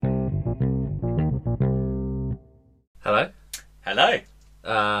Hello. Hello.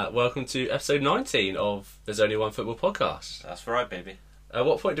 Welcome to episode 19 of There's Only One Football Podcast. That's right, baby. At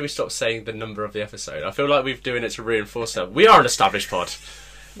what point do we stop saying the number of the episode? I feel like we're doing it to reinforce that. We are an established pod.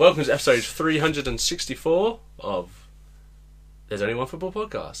 Welcome to episode 364 of There's Only One Football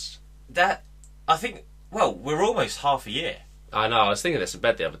Podcast. We're almost half a year. I know, I was thinking this in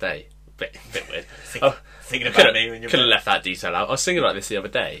bed the other day. Bit weird. Thinking about me when you're... Could have left that detail out. I was thinking about this the other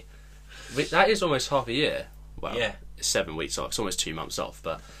day. That is almost half a year. Well, yeah. It's 7 weeks off. It's almost 2 months off,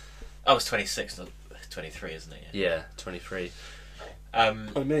 but... Oh, it's 26, not 23, isn't it? Yeah, 23.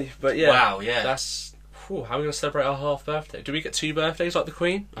 Me. But yeah. Wow, yeah. That's... how are we going to celebrate our half birthday? Do we get 2 birthdays like the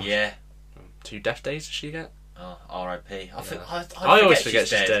Queen? Yeah. 2 death days does she get? Oh, R.I.P. I always forget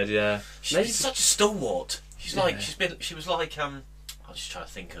she's dead, yeah. She's such a stalwart. She's like, she was like, I'm just trying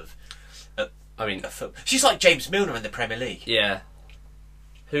to think of... she's like James Milner in the Premier League. Yeah.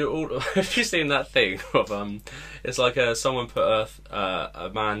 Have you seen that thing of it's like someone put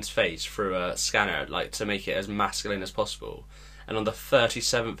a man's face through a scanner like to make it as masculine as possible, and on the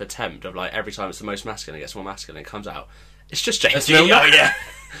 37th attempt of like every time it's the most masculine, it gets more masculine, it comes out. It's just James Milner. Oh yeah.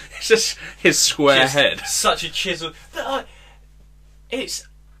 It's just his square head. Such a chisel. It's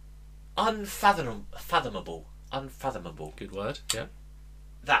unfathomable. Good word. Yeah.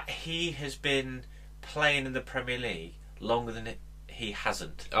 That he has been playing in the Premier League longer than he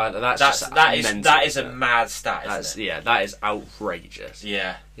hasn't. That is a mad stat, isn't it? Yeah, that is outrageous.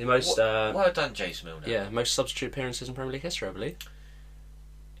 Yeah. The most well done, James Milner. Yeah, most substitute appearances in Premier League history, I believe.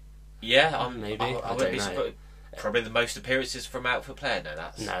 Yeah, maybe. I wouldn't be surprised. Probably the most appearances from outfield player.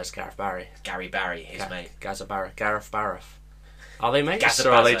 No, it's Gareth Barry. Gary Barry, his mate. Gareth Barry. Are they mates,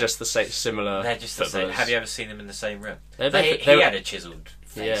 or are they just the same, similar? They're just the same. Have you ever seen them in the same room? He had a chiselled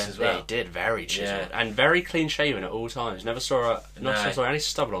face as well. Yeah, he did, very chiselled and very clean shaven at all times. Never saw any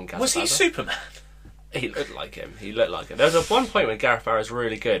stubble on Gareth. Was he Superman? He looked like him. There was one point when Gareth Barry was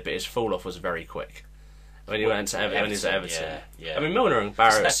really good, but his fall off was very quick. When he went to Everton, when he was at Everton. Yeah. I mean, Milner and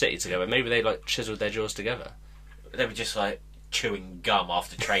Barry were at City together. Maybe they like chiselled their jaws together. They were just like chewing gum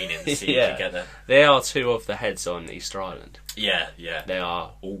after training together. They are 2 of the heads on Easter Island. Yeah. They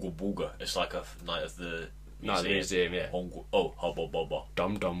are. Ooga booga. It's like a night of the museum, yeah. Oh, hubba bubba.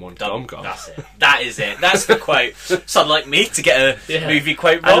 Dum dum one dum gum. That's it. That is it. That's the quote. Sound like me to get a movie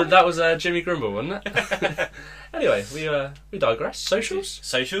quote wrong. And that was Jimmy Grimble, wasn't it? Anyway, we digress.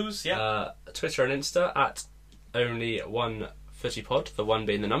 Socials, yeah. Twitter and Insta at only one footy pod, the one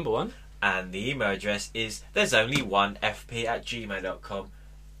being the number 1. And the email address is there's only one fp@gmail.com,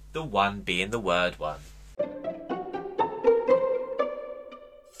 the 1 being the word 1.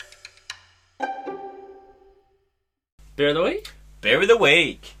 Beer of the week? Beer of the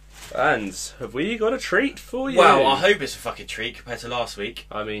week. And have we got a treat for you? Well, I hope it's a fucking treat compared to last week.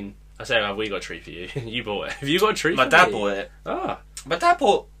 I mean, I say have we got a treat for you? You bought it. Have you got a treat My for dad me? bought it. Ah. My dad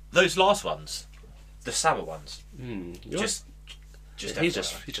bought those last ones. The sour ones. He's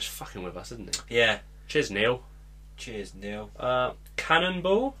just fucking with us, isn't he? Yeah. Cheers, Neil. Cheers, Neil.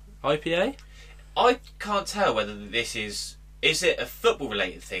 Cannonball IPA. I can't tell whether this is it a football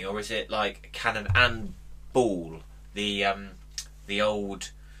related thing or is it like Cannon and Ball, the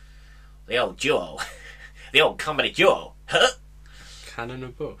old duo, the old comedy duo. Huh? Cannon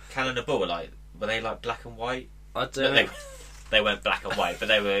and Ball. Cannon and Ball were they like black and white? I don't know. They weren't black and white, but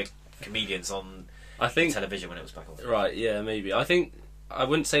they were comedians on television when it was black and white. Right, yeah, maybe. I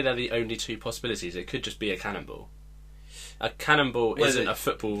wouldn't say they're the only 2 possibilities. It could just be a cannonball. A cannonball isn't a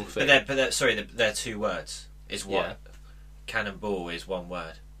football thing. They're 2 words. Is what? Yeah. Cannonball is 1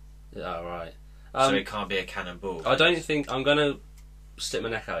 word. Oh, right. So it can't be a cannonball. I don't think... I'm going to stick my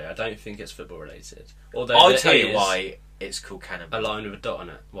neck out here. I don't think it's football related. Although I'll tell you why it's called cannonball. A line with a dot on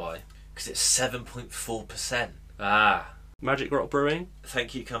it. Why? Because it's 7.4%. Ah. Magic Rock Brewing.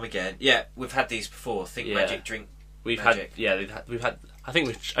 Thank you, come again. Yeah, we've had these before. Magic, drink we've magic. We've had I think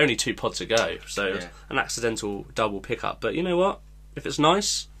we've only 2 pods to go, so an accidental double pickup. But you know what? If it's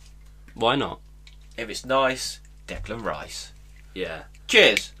nice, why not? If it's nice, Declan Rice. Yeah.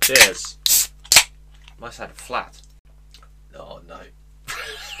 Cheers. Cheers. Might sound flat. Oh no.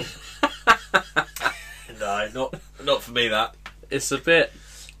 No, not for me. That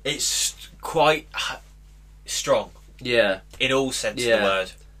it's quite strong. Yeah. In all sense of the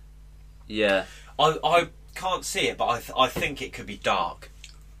word. Yeah. I can't see it, but I think it could be dark.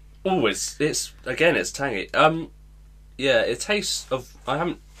 Oh, it's tangy. Yeah, it tastes of. I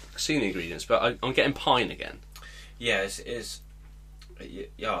haven't seen the ingredients, but I'm getting pine again. Yeah, it is.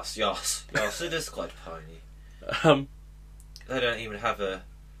 Yes, it is quite piney. They don't even have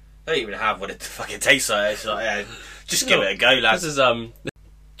what it fucking tastes like. It's like, just give it a go, lads. This is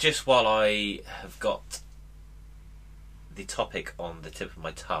Just while I have got the topic on the tip of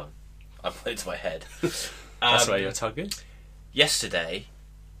my tongue. I put it to my head. That's where your tongue is. Yesterday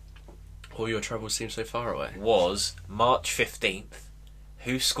All your troubles seem so far away. was March 15th.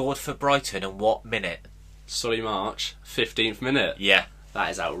 Who scored for Brighton and what minute? Solly March, 15th minute. Yeah. That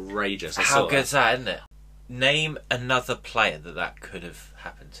is outrageous. I How saw good's that, isn't it? Name another player that could have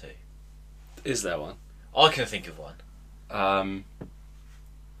happened to. Is there one? I can think of one.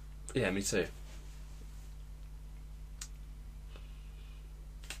 Yeah, me too.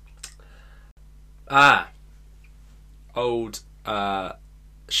 Old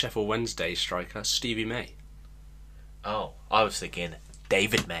Sheffield Wednesday striker Stevie May. Oh, I was thinking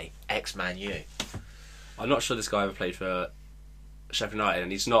David May, ex-Man U. I'm not sure this guy ever played for Sheffield United,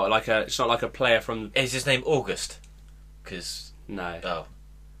 and it's not like a player from. Is his name August? Because No. oh,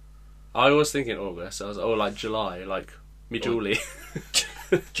 I was thinking August. I was like July, like me Julie.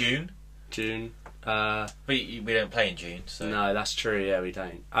 June. June. We don't play in June, so No, that's true. Yeah, we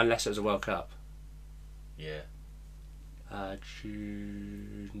don't, unless it was a World Cup. yeah.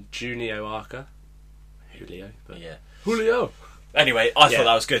 Junio Arca. Julio. But Yeah. Julio. Anyway, I Yeah. thought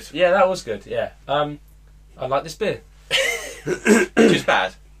that was good. Yeah, that was good. Yeah. I like this beer. Just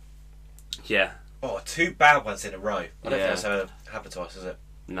bad. Yeah. Oh, 2 bad ones in a row. I don't Yeah. think that's ever happened to us, has it?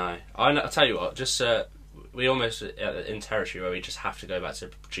 No. I'll tell you what. Just we almost in territory where we just have to go back to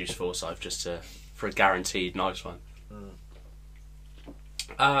produce Forsyth just for a guaranteed nice one.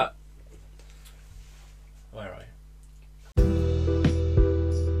 Where are you?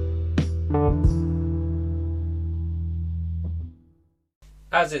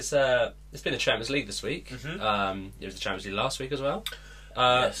 As it's been the Champions League this week. Mhm. It was the Champions League last week as well.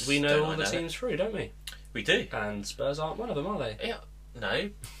 Yes, We know don't all I the know teams through, don't we? We do. And Spurs aren't one of them, are they? Yeah. No,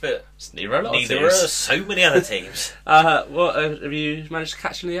 but Neither are a lot of neither teams. are so many other teams. What have you managed to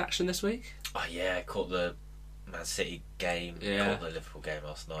catch any of the action this week? Oh yeah, I caught the Man City game. Yeah. Caught the Liverpool game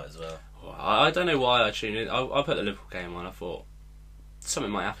last night as well. Well, I don't know why I tuned in. I put the Liverpool game on. I thought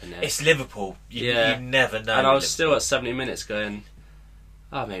something might happen there. It's Liverpool. You never know. And I was with still Liverpool. at 70 minutes going,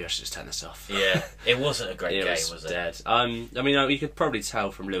 maybe I should just turn this off. Yeah, it wasn't a great It game, was it? dead. I mean, you could probably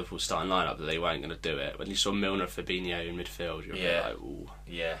tell from Liverpool's starting lineup that they weren't going to do it. When you saw Milner, Fabinho in midfield, you were like, ooh,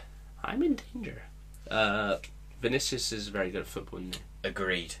 Yeah, I'm in danger. Vinicius is very good at football, isn't he?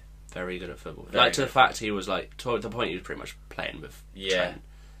 agreed. Very good at football. Very like, to good. the fact he was like, to the point he was pretty much playing with Yeah. Trent,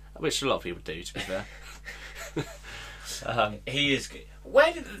 which a lot of people do, to be fair. He is good.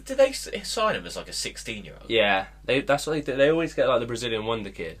 Where did they sign him as like a 16-year-old? Yeah, that's what they do. They always get like the Brazilian wonder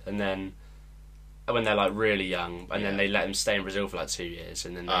kid, and then when they're like really young, and then they let them stay in Brazil for like 2 years,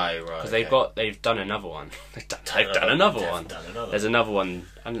 and then because they've done another one. they've done another one. There's another one,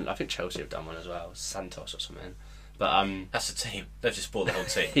 and I think Chelsea have done one as well, Santos or something. But that's a team. They've just bought the whole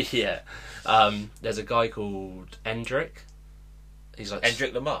team. yeah, there's a guy called Endrick. He's like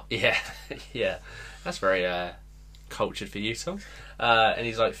Endrick Lamar. Yeah, yeah, that's very cultured for you, Tom. And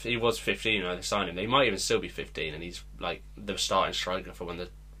he's like, he was 15 when they signed him. They might even still be 15, and he's like the starting striker for one of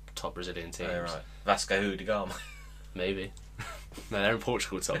the top Brazilian teams. Oh, right. Vasco da Gama. Maybe. No, they're in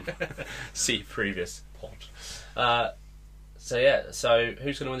Portugal, Tom. See previous pod. So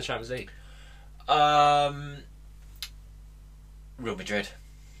who's going to win the Champions League? Real Madrid.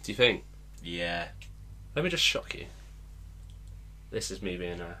 Do you think? Yeah. Let me just shock you. This is me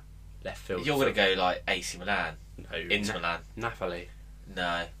being a left field. You're going to go like AC Milan. No, Inter Milan. Napoli.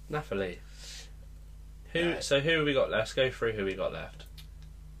 No. Napoli. Who? No. So who have we got left? Let's go through who we got left.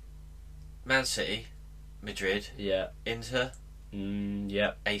 Man City. Madrid. Yeah. Inter.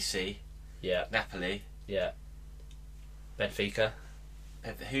 Yeah. AC. Yeah. Napoli. Yeah. Benfica.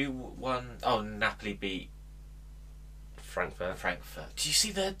 Who won? Oh, Napoli beat Frankfurt. Did you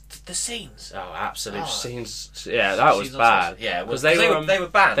see the scenes? Oh, absolute Oh. scenes. Yeah, that was Scenes on bad. social- Yeah, because they were banned. they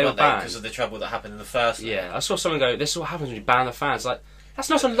were weren't banned. because of the trouble that happened in the first. Yeah, I saw someone go, "This is what happens when you ban the fans." Like, that's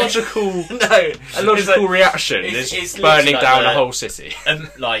not a logical, No, a logical reaction. it's It's literally burning like down the- a whole city.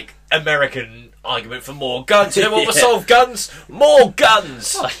 like American argument for more guns. You know what will Yeah. solve guns? More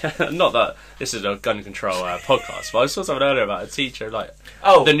guns. Not that this is a gun control podcast, but I saw something earlier about a teacher like,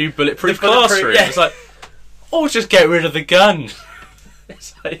 Oh, the new bulletproof the bulletproof, classroom. yeah. It's like, just get rid of the gun.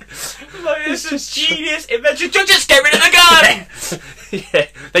 It's like, it's just genius invention. Just get rid of the gun. yeah,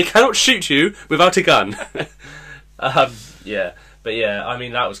 they cannot shoot you without a gun. Yeah, but yeah, I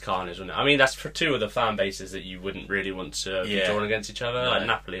mean that was carnage, wasn't it? I mean that's for two of the fan bases that you wouldn't really want to be drawn against each other. No. Like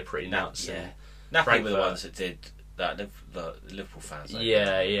Napoli are pretty nuts. Yeah, and Napoli were the Frankfurt. ones that did that. The Liverpool fans.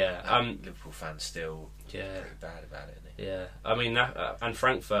 Yeah. Liverpool fans still Yeah, pretty bad about it. Isn't yeah. I mean, and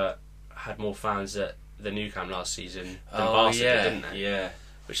Frankfurt had more fans at the Nou Camp last season than Oh Barca yeah, did, didn't they? yeah,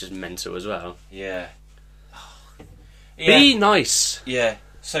 Which is mental as well. yeah. Be nice. Yeah.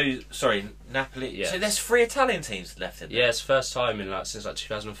 So sorry, Napoli. Yes. So there's 3 Italian teams left in there. Yeah, it's first time in since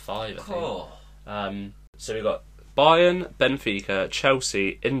 2005. I Cool. think. So we got Bayern, Benfica,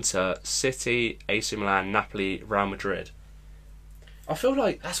 Chelsea, Inter, City, AC Milan, Napoli, Real Madrid. I feel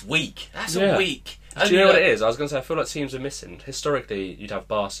like That's weak. That's Yeah. a week. Do you know what it is? I was going to say I feel like teams are missing. Historically, you'd have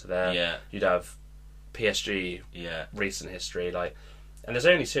Barca there. Yeah. You'd have PSG. Yeah. Recent history, and there's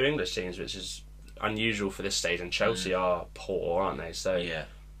only 2 English teams, which is unusual for this stage. And Chelsea are poor, aren't they? So Yeah.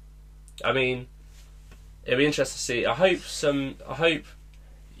 I mean, it'll be interesting to see. I hope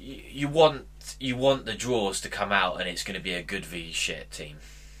You want the draws to come out, and it's going to be a good v shit team.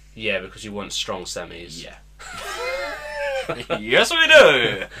 Yeah, because you want strong semis. Yeah. Yes, we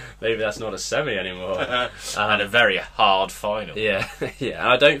do. Maybe that's not a semi anymore. And a very hard final. Yeah, yeah. And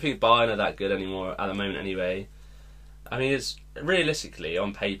I don't think Bayern are that good anymore at the moment, anyway. I mean, it's realistically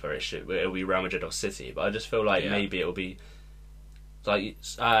on paper it'll be Real Madrid or City, but I just feel like maybe it'll be like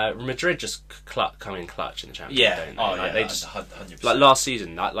Madrid just come in clutch in the Champions League. Don't they? Oh, like, they just 100%. like last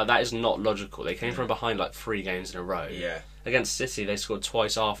season. That is not logical. They came from behind like 3 games in a row. Yeah. Against City, they scored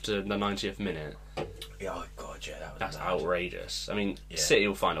twice after the 90th minute. Yeah, oh god, yeah, That's mad. outrageous. I mean, City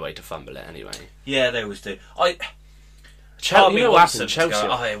will find a way to fumble it anyway. Yeah, they always do. You know what happened?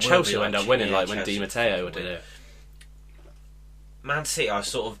 Chelsea will end up winning when Di Matteo did it. Man City, I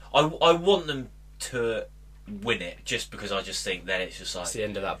want them to win it just because I just think then it's just like It's the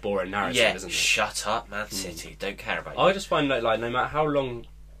end of that boring narrative, isn't it? Shut up, Man City. Don't care about you. I just find that no matter how long,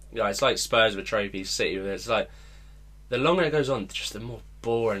 it's like Spurs with trophies, City with it. It's like the longer it goes on, just the more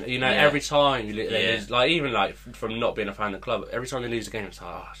boring. Every time they lose, even from not being a fan of the club, every time they lose a game, it's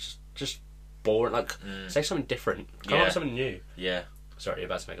like it's just boring. Say something different. Come up with something new. Yeah. Sorry, you're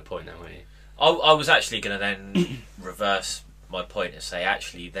about to make a point now, weren't you? I was actually going to then reverse my point and say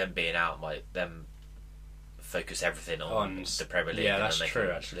actually them being out might them focus everything on the Premier League. Yeah, and that's then they true.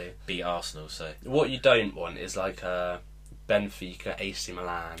 can Actually, beat Arsenal. So what you don't want is Benfica, AC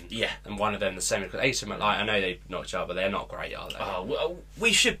Milan, and one of them the same. Because AC Milan, I know they knocked you out, but they're not great, are they? Oh, well,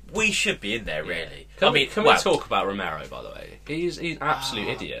 we should be in there really. Can we talk about Romero, by the way? He's an absolute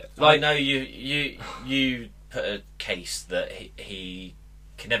idiot. I know you put a case that he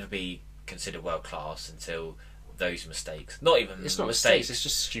can never be considered world class until those mistakes. Not even it's not mistakes. It's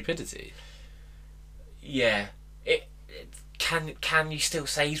just stupidity. Yeah. Can you still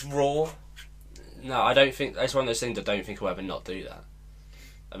say he's raw? No, I don't think it's one of those things. I don't think he'll ever not do that.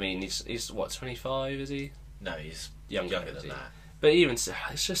 I mean, he's what 25 is he? No, he's younger than that. But even so,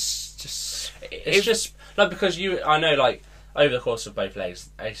 it's just because I know over the course of both legs,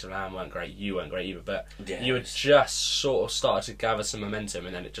 AC Milan weren't great. You weren't great either, but you had just sort of started to gather some momentum,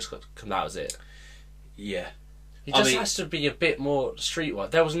 and then it just that was it. Yeah. He just has to be a bit more streetwise.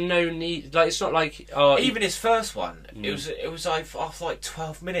 There was no need. It's not like even his first one. It was after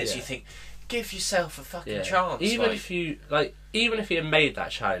 12 minutes. You think, give yourself a fucking chance. Even if he had made that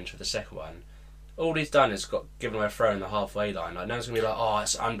challenge for the second one, all he's done is given away a throw in the halfway line. No one's gonna be like, oh,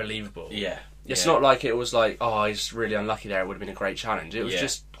 it's unbelievable. Yeah. It's not like it was like, oh, he's really unlucky there. It would have been a great challenge. It was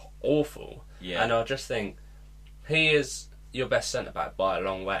just awful. Yeah. And I just think he is your best centre back by a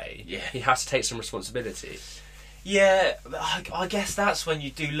long way. Yeah. He has to take some responsibility. Yeah, I guess that's when you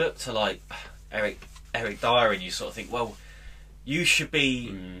do look to Eric Dyer and you sort of think, well, you should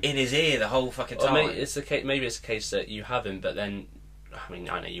be in his ear the whole fucking time. Maybe it's a case that you have him, but then, I mean,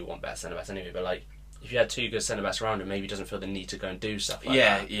 I know you want better centre backs anyway, but if you had 2 good centre backs around him, maybe he doesn't feel the need to go and do stuff like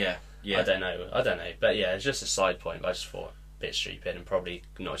that. Yeah. I don't know, but yeah, it's just a side point. But I just thought a bit stupid and probably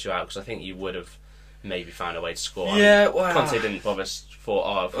knocked you out because I think you would have maybe found a way to score. Yeah, well, Conte didn't bother.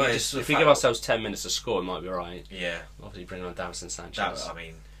 Thought, if we give ourselves 10 minutes to score, it might be right. Yeah, obviously bringing on Davinson Sanchez.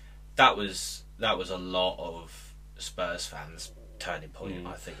 That was a lot of Spurs fans' turning point.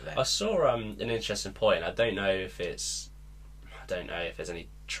 I think then. I saw an interesting point. I don't know if there's any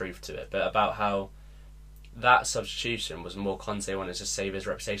truth to it, but about how that substitution was more Conte wanted to save his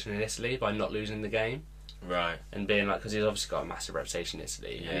reputation in Italy by not losing the game. Right. And being because he's obviously got a massive reputation in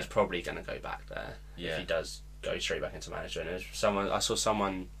Italy, and he's probably going to go back there if he does go straight back into management. And I saw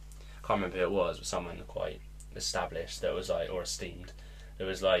someone, I can't remember who it was, but someone quite established that was or esteemed. It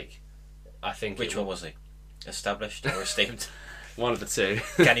was I think. Which one was he? Established or esteemed? One of the two.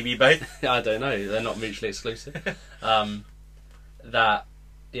 Can he be both? I don't know. They're not mutually exclusive.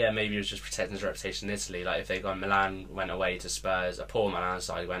 Maybe he was just protecting his reputation in Italy. If Milan went away to Spurs, a poor Milan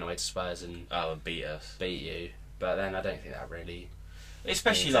side went away to Spurs and beat us, beat you. But then I don't think that really.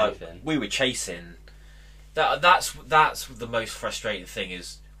 Especially we were chasing. That's the most frustrating thing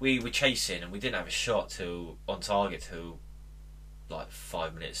is we were chasing and we didn't have a shot on target till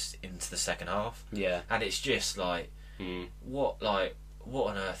 5 minutes into the second half. Yeah, and it's just What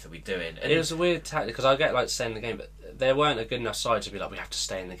on earth are we doing? And it was a weird tactic because I get like staying in the game, but there weren't a good enough side to be like we have to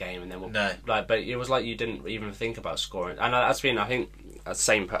stay in the game and then we'll like. But it was like you didn't even think about scoring, and that's been I think the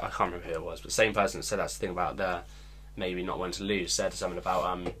same. I can't remember who it was, but the same person that said that's the thing about the maybe not wanting to lose said something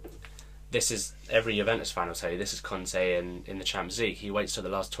about this is every Juventus fan will tell you this is Conte in the Champions League. He waits till the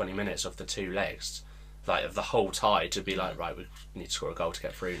last 20 minutes of the two legs, like of the whole tie, to be like right we need to score a goal to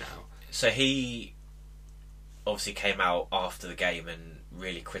get through now. So he obviously came out after the game and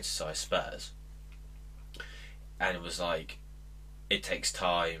really criticised Spurs, and it was like it takes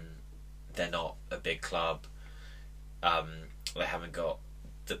time, they're not a big club, they haven't got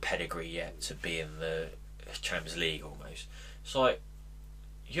the pedigree yet to be in the Champions League almost. It's like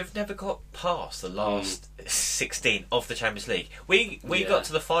you've never got past the last 16 of the Champions League. We got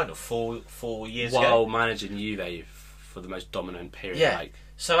to the final four years ago while managing Juve for the most dominant period like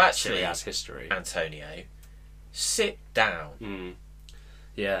so actually Serie A's history. Antonio, sit down.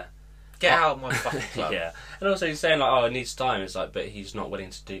 Yeah. Get out of my fucking club. Yeah. And also he's saying like, oh, it needs time. It's like, but he's not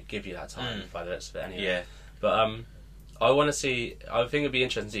willing to give you that time by the looks of it anyway. Yeah. But I want to see. I think it'd be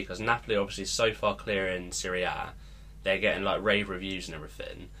interesting to see because Napoli are obviously so far clear in Serie A. They're getting like rave reviews and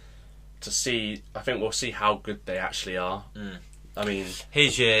everything. To see, I think we'll see how good they actually are. I mean,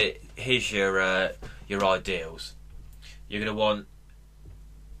 here's your ideals. You're gonna want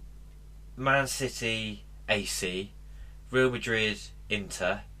Man City, AC, Real Madrid,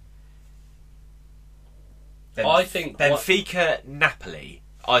 Inter. I think Benfica, Napoli.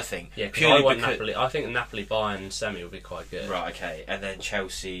 I think purely I want Napoli. I think Napoli Bayern semi will be quite good. Right, okay, and then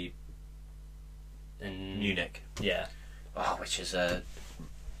Chelsea and Munich. Yeah. Oh, which is a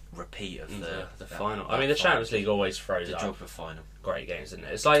repeat of the final. I mean, the Champions League always throws the up Drogba final. Great games, isn't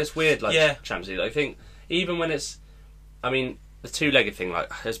it? It's like it's weird, like Champions League. I think even when it's, I mean, the two-legged thing,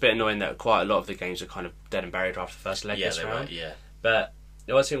 like it's a bit annoying that quite a lot of the games are kind of dead and buried after the first leg this round. But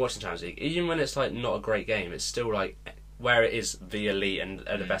I was watching the Champions League. Even when it's like not a great game, it's still like where it is the elite and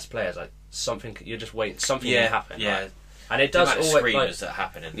the best players. Like something you're just waiting, something will happen. Yeah. Right? And it does always screamers that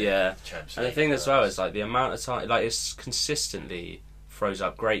happen in the Champions League. And the thing as well is like the amount of time, like it's consistently throws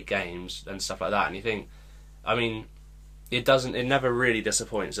up great games and stuff like that. And you think, I mean, it never really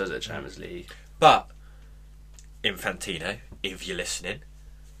disappoints, does it? Champions League, but Infantino, if you're listening,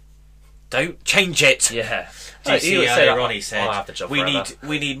 don't change it. Yeah. Do you see earlier on he said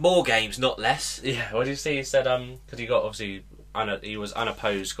we need more games, not less. Yeah. What did you see? He said because he got obviously he was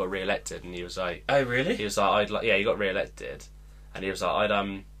unopposed, got re-elected, and he was like, oh really? He was like, he got re-elected, and he was like,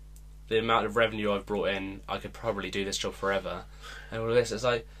 the amount of revenue I've brought in, I could probably do this job forever, and all of this. It's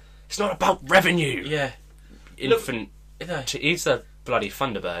like, it's not about revenue. Yeah. He's the bloody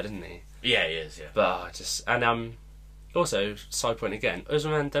Thunderbird, isn't he? Yeah, he is. Yeah. But also side point again,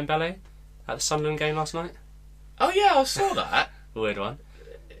 Ousmane Dembele at the Sunderland game last night. Oh yeah, I saw that. Weird one.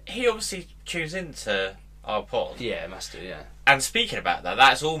 He obviously tunes into our pod. Yeah, must do. Yeah. And speaking about that,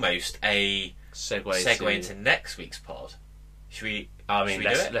 that's almost a segue into next week's pod. Should we?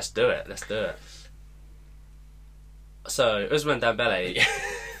 Let's do it. So Ousmane Dembele,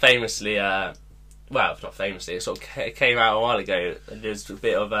 famously, well, not famously, it sort of came out a while ago, and there's a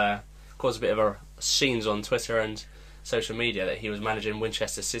bit of caused a bit of scenes on Twitter and social media that he was managing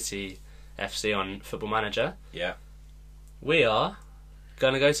Winchester City FC on Football Manager. Yeah. We are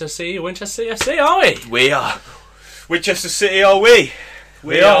going to go to see Winchester City FC, aren't we? We are. Winchester City, are we?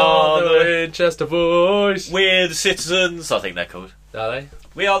 We are the Winchester boys. We're the citizens, I think they're called. Are they?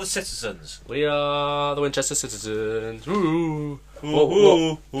 We are the citizens. We are the Winchester citizens. Ooh.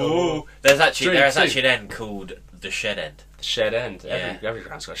 Ooh. Ooh. There is actually an end called the Shed End. The Shed End. Yeah. Every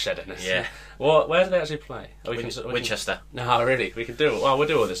ground's got a shed in it. Yeah. Where do they actually play? Winchester. No, really. We can do it. Well, we'll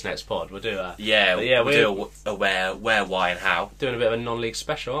do all this next pod. We'll do we'll do a where, why, and how. Doing a bit of a non-league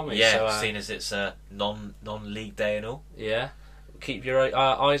special, aren't we? Yeah. So, seeing as it's a non-league day and all. Yeah. Keep your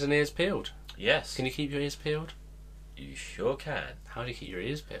eyes and ears peeled. Yes. Can you keep your ears peeled? You sure can. How do you keep your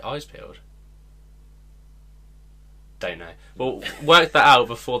eyes peeled? Don't know. We'll work that out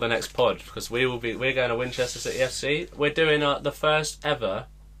before the next pod because we're going to Winchester City FC. We're doing the first ever.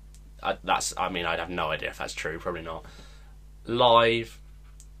 I'd have no idea if that's true. Probably not. Live.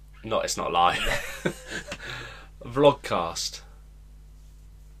 It's not live. Vlogcast.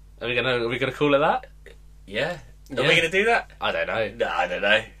 Are we gonna call it that? Yeah. Are we going to do that? I don't know. No, I don't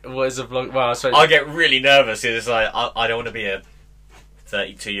know. What is a vlog? Well, I get really nervous. It's like I don't want to be a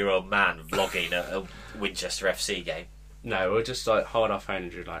 32-year-old man vlogging a Winchester FC game. No, we'll just like hold our phone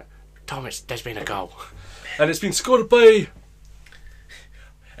and do like, Tom, there's been a goal, and it's been scored by.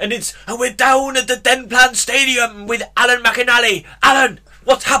 And we're down at the Denplan Stadium with Alan McInally. Alan,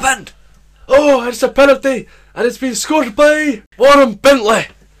 what's happened? Oh, it's a penalty. and it's been scored by Warren Bentley.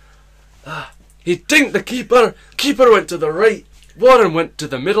 He dinked the keeper. Keeper went to the right. Warren went to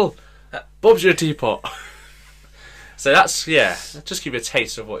the middle. Bob's your teapot. So that's, just give you a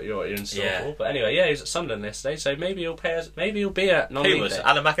taste of what you're in store for. But anyway, he was at Sunderland yesterday, so maybe he'll pay us. Maybe he'll be at non-league. Who was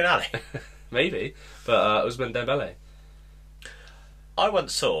Alan McInally? Maybe, but Usman Dembele. I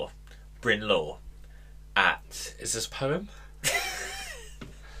once saw Bryn Law at. Is this a poem?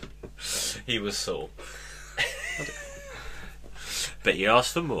 He was sore, but he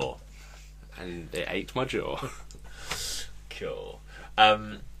asked for more, and it ate my jaw. Cool.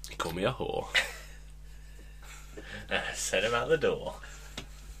 He called me a whore. Sent him out the door.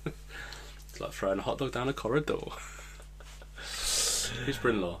 It's like throwing a hot dog down a corridor. Who's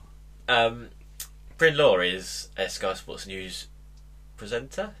Bryn Law? Bryn Law is a Sky Sports News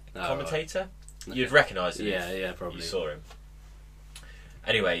presenter, commentator. Right. You'd recognise him. Yeah, probably. You saw him.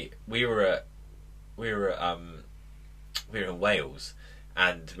 Anyway, we were in Wales,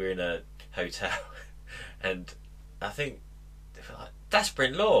 and we were in a hotel, and I think they were like, "That's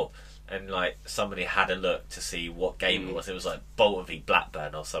Bryn Law," and like somebody had a look to see what game it was. It was like Bolton v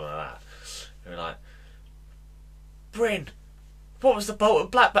Blackburn or something like that. We were like, "Bryn, what was the Bolton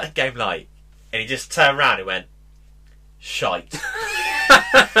Blackburn game like?" And he just turned around and went, "Shite."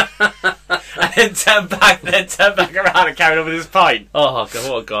 And then turned back around and carried on with his pint. Oh God,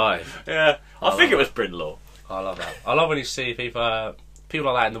 what a guy! Yeah, I think it was Bryn Law. I love that. I love when you see people like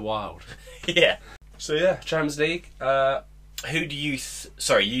that in the wild. Yeah. So Champions League. Who do you?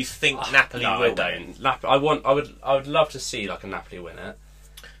 You think Napoli will? I don't. I would love to see like a Napoli win it.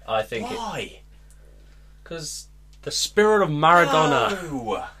 I think. Why? Because the spirit of Maradona.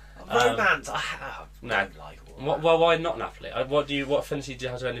 No. Romance. I don't like. Well, why not Napoli? What affinity do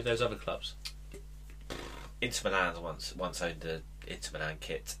you have to any of those other clubs? Inter Milan once owned the Inter Milan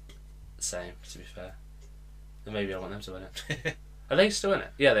kit. Same, to be fair. And maybe I want them to win it. Are they still in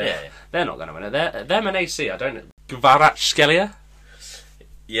it? Yeah, they are. Yeah. They're not going to win it. Them and AC. I don't know. Kvaratskhelia.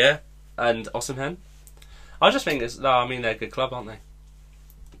 Yeah. And Osimhen. I just think they're a good club, aren't they?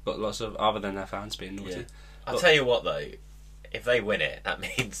 Got lots of, other than their fans being naughty. Yeah. I'll tell you what though. If they win it, that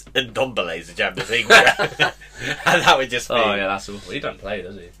means Ndombele's the Champions League winner. And that would just be... Oh, yeah, that's awful. He doesn't play,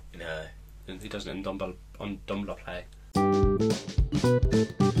 does he? No. He doesn't Ndombele play.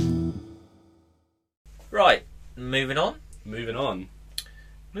 Right, moving on. Moving on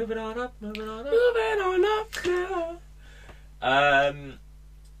up now.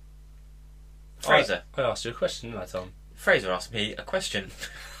 Fraser. I asked you a question, didn't I, Tom? Fraser asked me a question.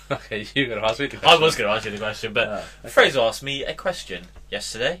 Okay, you were going to ask me the question. I was going to ask you the question, but okay. Fraser asked me a question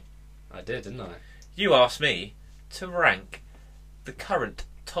yesterday. I did, didn't I? You asked me to rank the current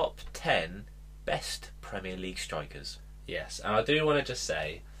top 10 best Premier League strikers. Yes, and I do want to just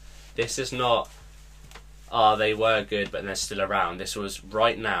say, this is not, they were good but they're still around. This was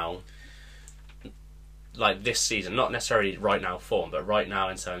right now, like this season, not necessarily right now form, but right now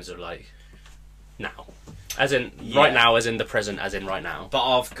in terms of like, now. As in, right now, as in the present, as in right now.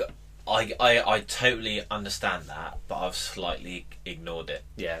 But I totally understand that, but I've slightly ignored it.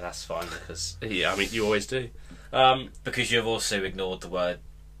 Yeah, that's fine, because, you always do. Because you've also ignored the word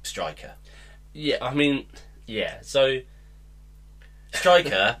striker. Yeah, so...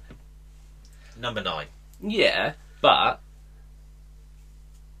 Striker, number 9. Yeah, but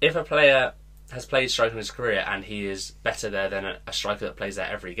if a player has played striker in his career and he is better there than a striker that plays there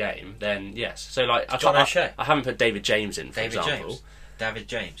every game, then yes. So like I haven't put David James in, for example. David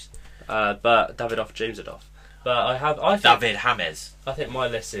James. But Davidoff Jamesadoff. But I think David James. I think my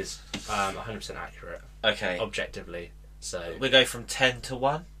list is 100% accurate. Okay. Objectively. So we go from 10 to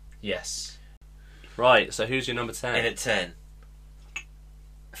 1? Yes. Right, so who's your number 10? In at 10.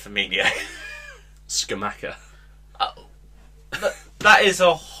 Firmino. Skamaka. That is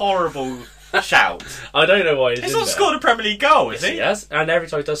a horrible shout. I don't know why he's not scored a Premier League goal, is he? Yes, and every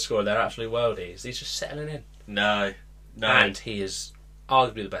time he does score, they're absolute worldies. He's just settling in. No. And he is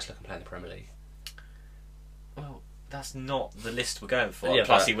arguably the best looking player in the Premier League. Well, that's not the list we're going for. Yeah,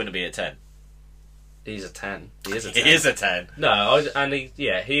 plus, he wouldn't be a 10. He's a 10. He is a 10. He is a 10. No,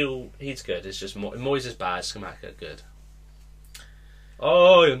 he's good. It's just Moyes is bad, Skamaka good.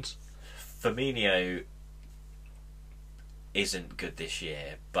 Oh, Firmino isn't good this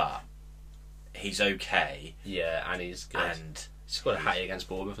year, but he's okay. Yeah, and he's good. And he's got a hattie against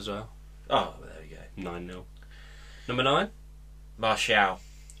Bournemouth as well. Oh, well, there we go. 9-0. Number 9? Martial.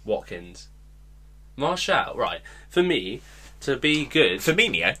 Watkins. Martial, right. For me, to be good...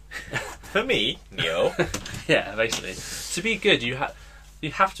 Firmino? For me, Neil. Yeah, basically. To be good, you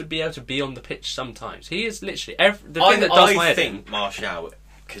have to be able to be on the pitch sometimes. He is literally... the thing that does my head in... Martial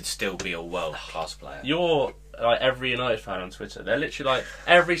could still be a world class player. You're like every United fan on Twitter. They're literally like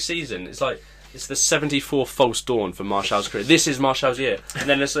every season. It's like it's the 74th false dawn for Martial's career. This is Martial's year, and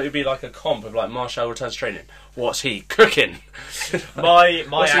then there's it'd be like a comp of like Martial returns to training. What's he cooking? My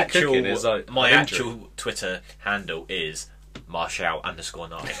What's he actual cooking is like my an injury. actual Twitter handle is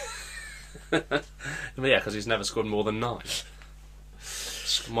Martial_9. But yeah, because he's never scored more than 9.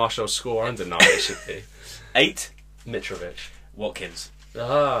 Martial's score under 9 it should be. 8. Mitrovic. Watkins.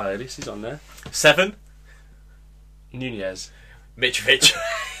 Ah, at least he's on there. 7. Nunez. Mitrovic.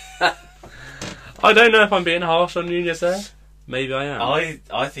 I don't know if I'm being harsh on Nunez there. Maybe I am.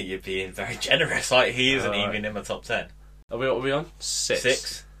 I think you're being very generous. Like he isn't Alright. even in my top 10. What are we on? 6.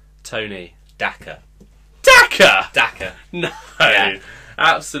 6. Tony. Daka. Daka! No. Yeah.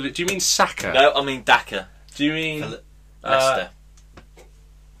 Absolutely. Do you mean Saka? No, I mean Daka. Do you mean Leicester.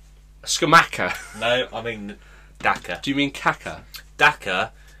 Skamaka? No, I mean Daka. Do you mean Kaka?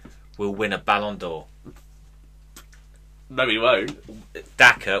 Daka will win a Ballon d'Or. No, he won't.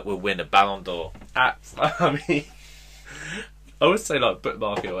 Daka will win a Ballon d'Or. I mean, I would say like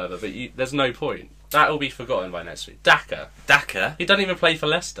bookmark it or whatever, but there's no point. That will be forgotten by next week. Daka. He doesn't even play for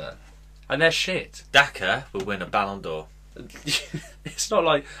Leicester, and they're shit. Daka will win a Ballon d'Or. It's not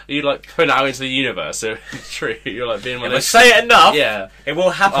like you like putting it out into the universe. So it's true. You're like being one If of I those. say it enough, Yeah. it will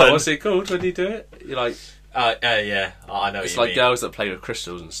happen. Oh, what's it called when you do it? You're like Yeah, I know. it's what like you mean. girls that play with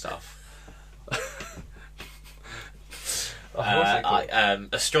crystals and stuff. What's it called?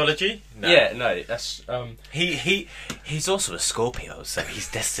 Astrology. No. Yeah, no, that's He's also a Scorpio, so he's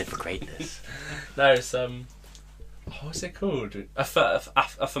destined for greatness. no, it's what's it called?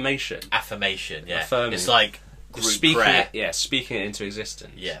 Affirmation. Affirmation. Yeah, Affirming. it's like group Speaking prayer. speaking it into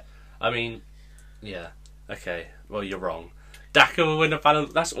existence. Yeah. I mean, yeah, okay. Well, you're wrong. Daka will win a Ballon.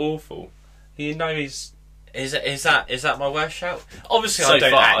 That's awful. You know he's Is that my worst shout? Obviously, So I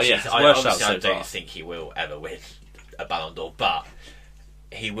don't far, actually. yeah, it's worst Obviously, shout I so don't far. think he will ever win a Ballon d'Or, but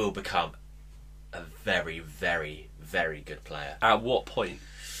he will become a very, very, very good player at what point?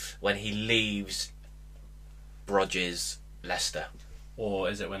 when he leaves Brodge's Leicester. Or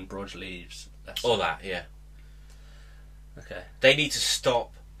is it when Brodge leaves? That's All that, yeah. okay. They need to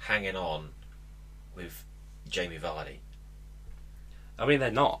stop hanging on with Jamie Vardy. I mean, they're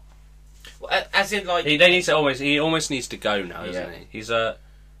not. Well, as in, like, They need to almost. He almost needs to go now, doesn't Yeah. he? He's I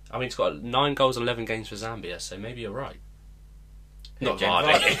mean, he's got 9 goals, 11 games for Zambia. So maybe you're right. Not Jamie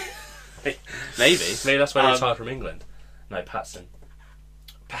Vardy. Maybe that's why he retired from England. No, Patson.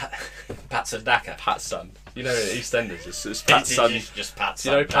 Patson Daka. Patson. You know, EastEnders. It's Patson. Just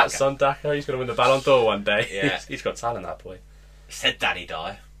Patson. You know, Daka. Patson Daka. He's going to win the Ballon d'Or one day. Yeah. he's got talent, that boy. He said Danny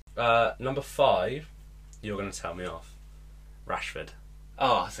Dye. Number 5. You're going to tell me off. Rashford.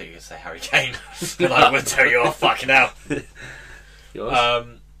 Oh, I thought you were going to say Harry Kane. And I would tell you off fucking hell. Yours?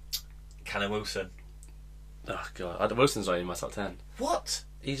 Callum Wilson. Oh god, Wilson's not in my top 10. What?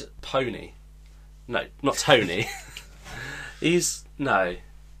 He's Pony. No, not Tony. He's no.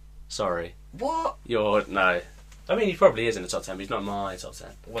 Sorry, What? you're no. I mean, he probably is in the top 10, but he's not my top 10.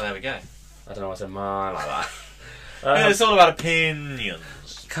 Well, there we go. I don't know why I said mine like that. It's all about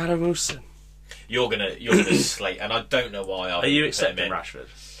opinions. Callum Wilson. You're gonna slate, and I don't know why. Are you accepting Rashford?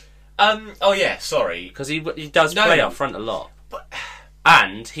 Oh yeah. Sorry. Because he does No. play up front a lot, But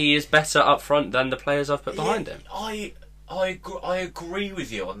and he is better up front than the players I've put behind him. I agree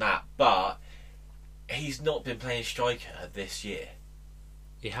with you on that, but he's not been playing striker this year.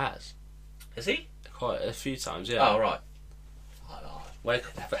 He has Has he? quite a few times, yeah. Oh right.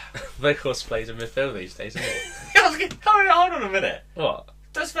 Weghorst plays in midfield these days, isn't he? Hold on a minute. What?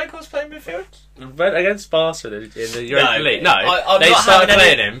 Does Weghorst play in midfield? Went against Barca in the Europa League. No, I'm they not started having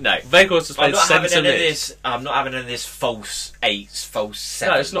playing any- him. No. Weghorst has I'm played not having centre any of mid. this. I'm not having any of this false 8s, false 7s.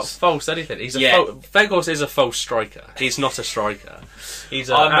 No, it's not false anything. He's Yeah. Weghorst is a false striker. He's not a striker. He's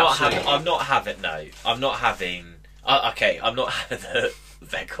a I'm not absolute- having. I'm not having. No, I'm not having. Okay, I'm not having the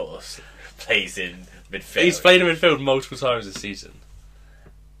Weghorst plays in midfield. He's played in midfield multiple times this season.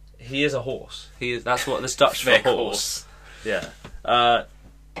 He is a horse. He is. That's what the Dutch for horse. Yeah. I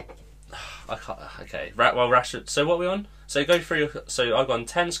can't. Okay. Well, Rashford. So what are we on? So go through. So I've gone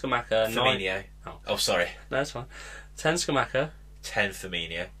 10 Skamaka, 9. Firmino. Oh, sorry. No, that's fine. 10 Skamaka, 10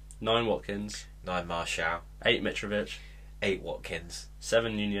 Firmino, 9 Watkins, 9 Martial, 8 Mitrovic, 8 Watkins,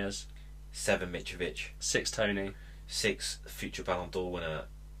 7 Nunez, 7 Mitrovic, 6 Tony, 6 future Ballon d'Or winner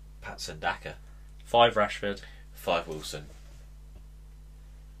Patson Daka, 5 Rashford, 5 Wilson.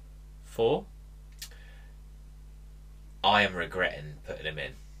 4. I am regretting putting him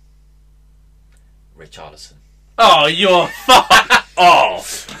in. Richarlison. Oh, you're fucked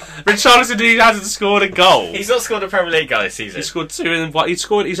off. Richarlison, who hasn't scored a goal. He's not scored a Premier League goal this season. He scored 2 in one.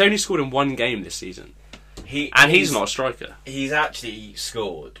 He's only scored in 1 game this season. He's not a striker. He's actually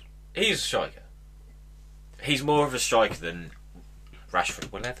scored. He's a striker. He's more of a striker than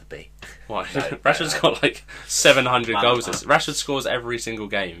Rashford will ever be. Why? No, Rashford's got like 700 Man, goals. man. Rashford scores every single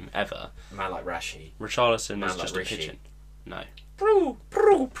game ever. A man like Rashi. Richarlison Man is like just Rishi. a pigeon. No. Prue.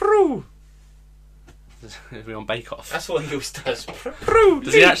 Is we on Bake Off? That's what he always does. Prue.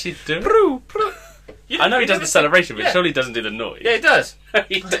 Does he actually do it? Prue. I know he does the celebration, but Yeah. surely he doesn't do the noise. Yeah, he does.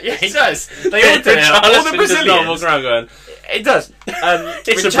 he does. Yeah, he does. They all do it. All the Richarlison does not walk Brazilians. around going, It does.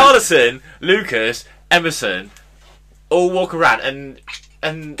 It's a Richarlison, Lucas, Emerson, all walk around,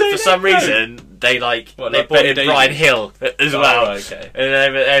 and for some reason they What, they like brought in Ben Brian Davies? Hill as well. Oh, okay.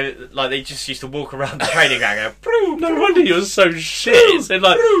 And they just used to walk around the training ground going, No wonder you're so shit. So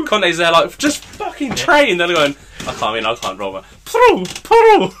like Conte's there like, just fucking train. They're going, I can't roll it.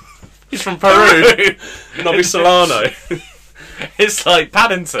 Peru. He's from Peru. Nobby Solano. It's like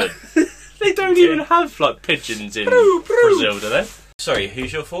Paddington. They don't even have like pigeons in Brazil, do they? Sorry,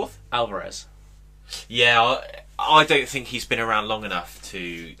 who's your fourth? Alvarez. Yeah, I don't think he's been around long enough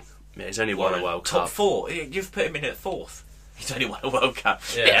to. Yeah, he's only won a World Top Cup. 4. You've put him in at 4th. He's only won a World Cup.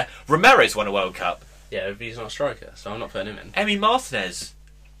 Yeah. Yeah. Romero's won a World Cup. Yeah, but he's not a striker, so I'm not putting him in. Emi Martinez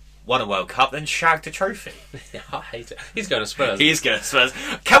won a World Cup, then shagged a trophy. Yeah, I hate it. He's going to Spurs. He's going to Spurs.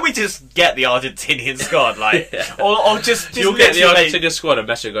 Can we just get the Argentinian squad, like, Yeah. or just You'll get the literally- Argentina squad and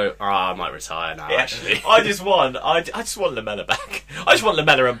Messi will go, I might retire now, Yeah. actually. I just want Lamella back. I just want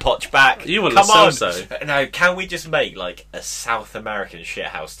Lamella and Poch back. You want Come Lo on. Celso. No, can we just make like a South American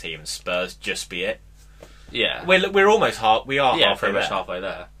shithouse team and Spurs just be it? Yeah. We're almost halfway Pretty there. much halfway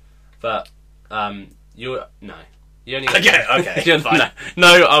there. But, you only Okay, You're- fine.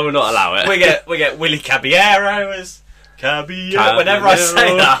 no, I will not allow it. we get Willie Caballero as Caballero. Whenever I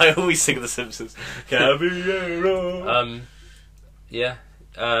say that, I always think of The Simpsons. Caballero. Yeah.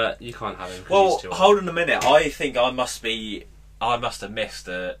 You can't have him. 'cause Well, he's too old. hold on a minute. I think I must have missed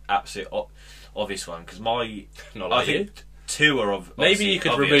the absolute obvious one because Not I like you. think 2 are of. Maybe you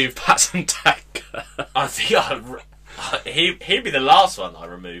could obvious. remove Patson Daka. I think he'd be the last one I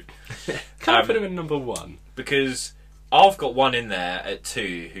remove. Can I put him in number 1? Because I've got one in there at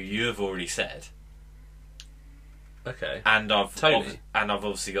 2 who you have already said, Okay. and I've Tony. I've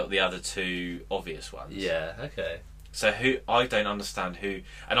obviously got the other 2 obvious ones. Yeah, okay. So who I don't understand who,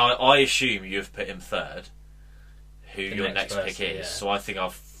 and I assume you've put him 3rd. Who The your next next pick person, is? yeah. So I think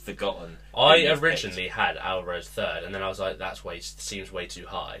I've forgotten. who I you've originally had Alvarez 3rd, and then I was like, seems way too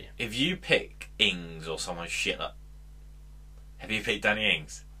high. picked. If you pick Ings or someone shit like, have you picked Danny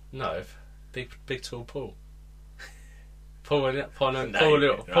Ings? No, big tall Paul. Paul No,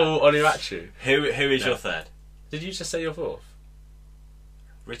 Onuachu. Who is No. your 3rd? Did you just say your 4th?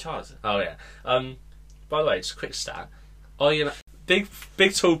 Richarlison. Oh yeah. By the way, just a quick stat.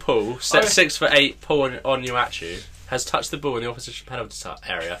 Big tall Paul, set 6'8", Paul Onuachu, has touched the ball in the opposition penalty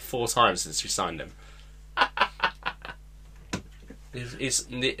area 4 times since we signed him.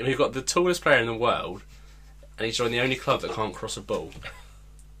 We've got the tallest player in the world, and he's joined the only club that can't cross a ball.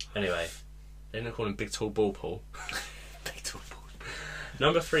 Anyway, they didn't call him Big Tall Ball Paul. Big tall Paul.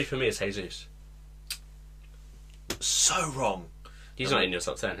 Number 3 for me is Jesus. So wrong. He's not in your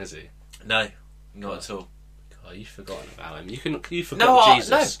top 10, is he? No, not at all. God, you've forgotten about him. You forgot No,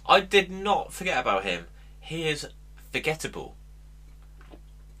 Jesus. I did not forget about him. He is forgettable.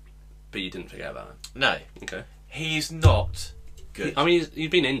 But you didn't forget about him. No, Okay. he's not good. I mean, he's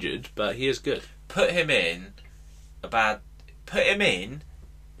been injured, but he is good. Put him in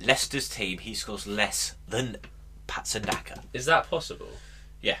Leicester's team. He scores less than Patson Daka. Is that possible?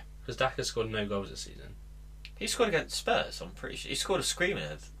 Yeah. Because Daka scored no goals this season. He scored against Spurs. I'm pretty sure he scored a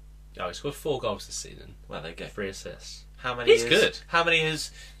screamer. Oh, he scored 4 goals this season. Well, there you go. 3 assists. How many? He's good. How many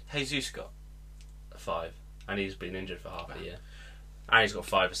has Jesus got? 5. And he's been injured for half a year. And he's got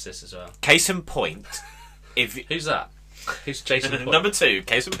 5 assists as well. Case in point, if Who's that? Who's Jason Point? number 2,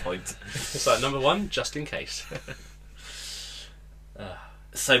 case in point. It's like number 1, just in case.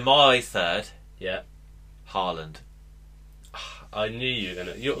 So my 3rd, Yeah. Haaland. I knew you were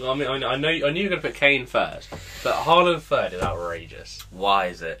gonna. I knew you were gonna put Kane first, but Haaland 3rd is outrageous. Why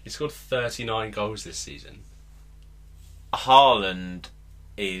is it? He scored 39 goals this season. Haaland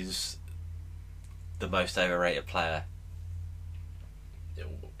is the most overrated player In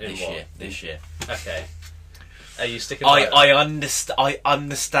this what? year. This year. Okay. Are you sticking? by that? I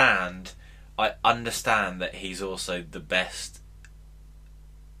understand that he's also the best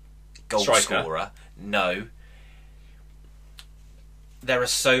goal Striker. scorer. No. There are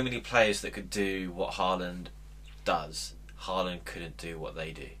so many players that could do what Haaland does, Haaland couldn't do what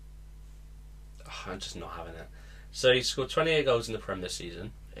they do. I'm just not having it. So he scored 28 goals in the Prem this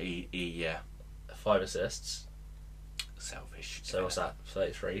season. Yeah. 5 assists. Selfish. So what's that?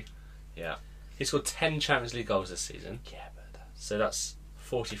 33. Yeah. He scored 10 Champions League goals this season. Yeah, but So that's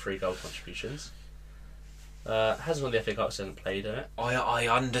 43 goal contributions. Hasn't won the FA Cup, so hasn't played in it. I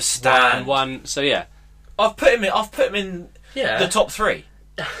understand. One. So yeah. I've put him in Yeah. the top 3.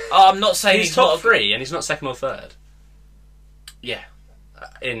 I'm not saying He's top 3, and he's not second or third. Yeah.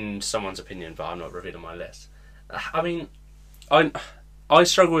 In someone's opinion, but I'm not revealing my list. I mean, I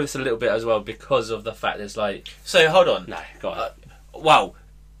struggle with this a little bit as well because of the fact it's like... So, hold on. No, go on. Well,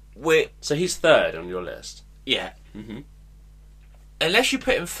 So he's third on your list. Yeah. Mm-hmm. Unless you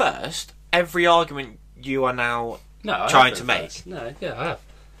put him first, every argument you are now No, trying to make. First. No, yeah, I have.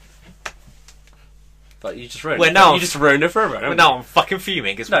 But you just ruined Well, it. now You just ruined it for everyone. But now I'm fucking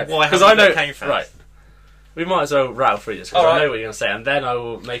fuming because No, why because haven't I know. you came first? Right. We might as well rattle through this because All I right. know what you're going to say, and then I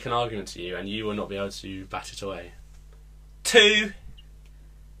will make an argument to you, and you will not be able to bat it away. 2,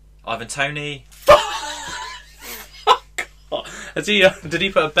 Ivan Toney. Has he? Did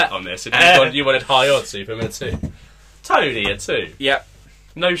he put a bet on this? You wanted high odds, so you put him at 2. Tony at 2. Yep.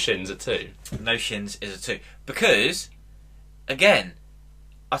 No shins at 2. No shins is a 2. Because, again,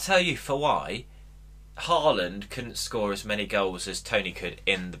 I'll tell you for why. Haaland couldn't score as many goals as Tony could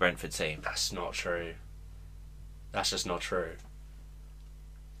in the Brentford team. That's not true. That's just not true.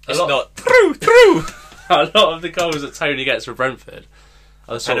 It's not through. A lot of the goals that Tony gets for Brentford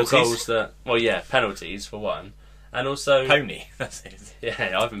are the sort of Penalties? goals that, well, yeah, penalties for one, and also Pony. That's it.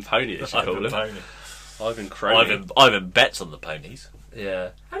 yeah, Ivan Pony. They should call Ivan him. Pony. Ivan Crony. Ivan bets on the ponies. Yeah,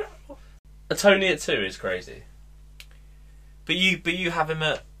 a Tony at 2 is crazy. But you have him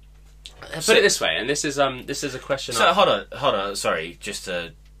at. Put it this way, and this is a question. So hold on. Sorry, just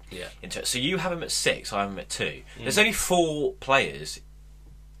to Yeah. So you have him at 6. I have him at 2. There's only 4 players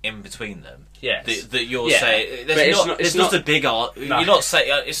in between them. Yes. That you're Yeah. saying. But It's not a big art. No. You're not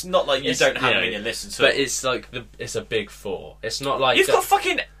saying. It's not like you don't have yeah, him in your list at all. But it's like it's a big 4. It's not like You've got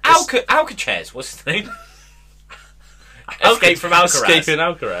fucking Alcatraz. What's his name? Escape from Alcaraz. Escaping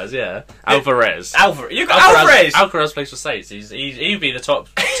Alcaraz, yeah. Alvarez. You got Alvarez. Alcaraz plays for States. He'd be the top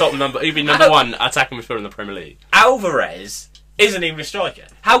number. He'd be number 1 attacking midfielder in the Premier League. Alvarez is an English striker.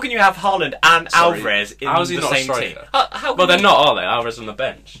 How can you have Haaland and Sorry. Alvarez in How's he the not a same striker? team? How Well, can they're not, are they? Alvarez on the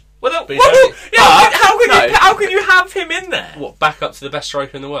bench. Well, But how can you have him in there? What, back up to the best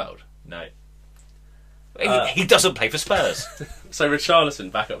striker in the world? No. He doesn't play for Spurs. So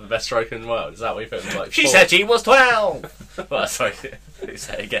Richarlison back up the best striker in the world. Is that what you put him like? She 4? said she was 12. Well, sorry.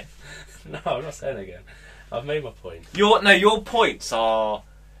 Say it again. No, I'm not saying it again. I've made my point. Your points are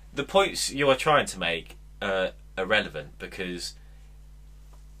the points you are trying to make are irrelevant because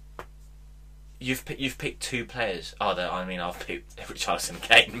you've picked 2 players. I've picked Richarlison and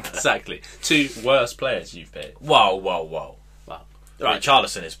Kane. But... Exactly. 2 worst players you've picked. Whoa. Wow. Right.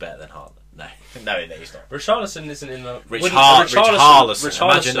 Richarlison is better than Haaland. No, he's not. Richarlison isn't in the... Richarlison.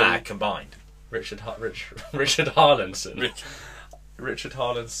 Imagine that combined. Richard Harlanson. Richard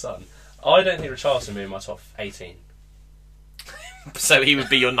Harland's son. I don't think Richarlison would be in my top 18. So he would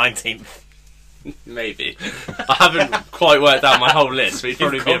be your 19th. Maybe. I haven't quite worked out my whole list, but he'd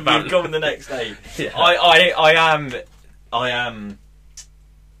probably be about... You've gone the next day. Yeah. I am...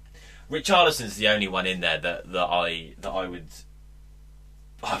 Richarlison's the only one in there that I would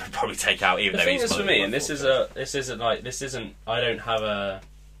probably take out, even The though thing he's is for my me, and this fourth. isn't. I don't have a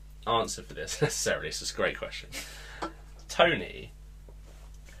answer for this necessarily. It's just a great question. Tony,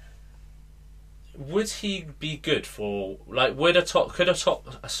 would he be good for could a top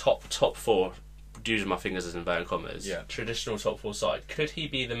 4, using my fingers as inverted commas, Yeah. traditional top 4 side? Could he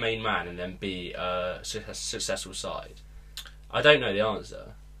be the main man and then be a successful side? I don't know the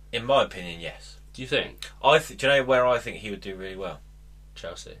answer. In my opinion, yes. Do you think? Do you know where I think he would do really well?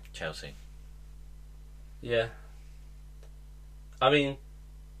 Chelsea. Yeah. I mean,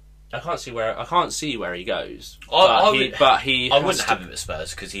 I can't see where he goes. I has wouldn't have to- him at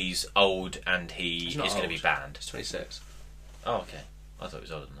Spurs because he's old and he's not going to be old. banned. He's 26. Oh, okay. I thought he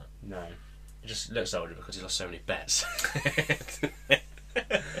was older than that. No. He just looks older because he lost so many bets. I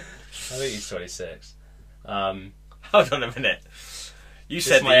think he's 26. Hold on a minute. You Just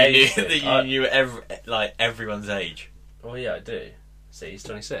said my that age you thing. knew everyone's age. Oh yeah, I do. See, he's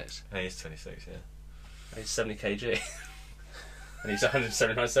 26. Oh, he's 26, yeah. He's 70 kg. And he's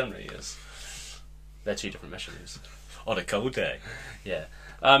 179 centimetres. They're 2 different measurements. On a cold day. Yeah.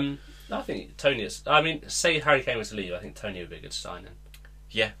 I think Tony is... I mean, say Harry Kane was to leave, I think Tony would be a good signing.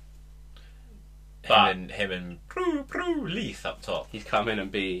 Yeah. him and Prue Leith up top. He'd come in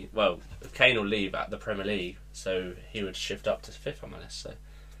and be, well, Kane will leave at the Premier League, so he would shift up to 5th on my list. So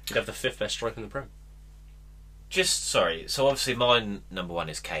he'd have the 5th best striker in the Prem. So obviously mine number 1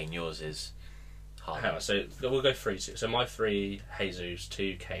 is Kane, yours is Haaland. Hang on, so we'll go 3-2. So my 3, Jesus,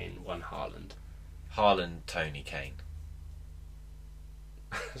 2, Kane, 1, Haaland. Haaland, Tony, Kane.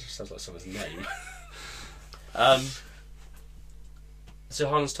 That just sounds like someone's name. So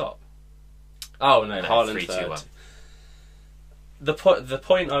Haaland's top. Oh no, Haaland 3, 2, third. 1. The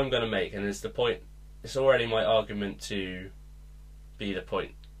point I'm going to make, and it's the point. It's already my argument to be the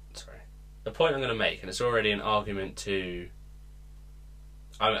point. Sorry, the point I'm going to make, and it's already an argument to.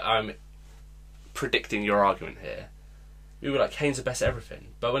 I'm predicting your argument here. We were like, Kane's the best at everything,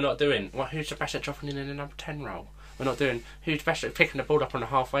 but we're not doing. Well, who's the best at dropping in a number 10 role? We're not doing who's the best at picking the ball up on the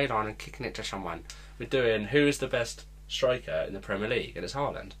halfway line and kicking it to someone. We're doing who is the best striker in the Premier League, and it's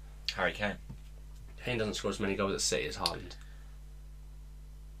Haaland. Harry Kane. Kane doesn't score as many goals at City as Haaland.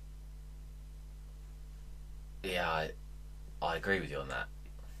 Yeah, I agree with you on that.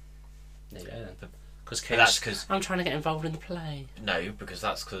 There you go then. Because That's because I'm trying to get involved in the play. no, because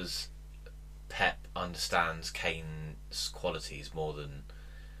that's because Pep understands Kane's qualities more than,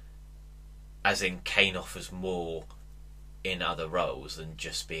 as in Kane offers more in other roles than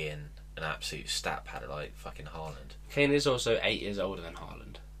just being an absolute stat pad like fucking Haaland. Kane is also 8 years older than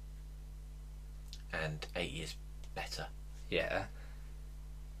Haaland. And 8 years better. Yeah.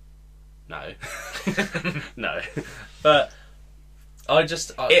 No. No. But here's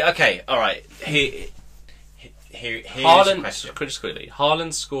Haaland, a question. Just quickly,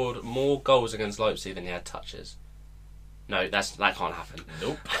 Haaland scored more goals against Leipzig than he had touches. No, that can't happen.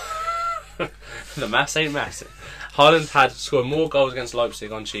 Nope. The maths ain't maths. Haaland had scored more goals against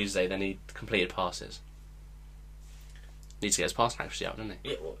Leipzig on Tuesday than he completed passes. Needs to get his pass accuracy out, doesn't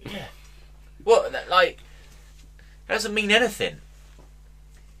he? Yeah. Well, that doesn't mean anything.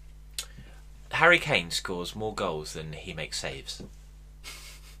 Harry Kane scores more goals than he makes saves.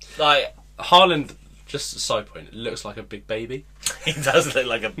 Haaland, just a side point, looks like a big baby. He does look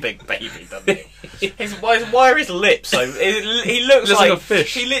like a big baby, doesn't he? Why are his lips so? He looks like a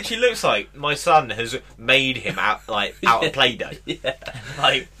fish. He literally looks like my son has made him out of Play-Doh.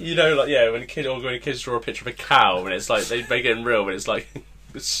 Yeah. When kids draw a picture of a cow and it's like they make it in real, but it's like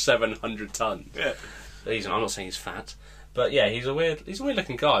 700 tons. Yeah. I'm not saying he's fat, but yeah, he's a weird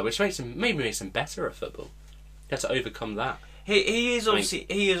looking guy, which makes him better at football. He had to overcome that. He is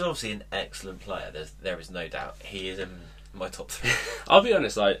obviously an excellent player. There is no doubt. He is in my top 3. I'll be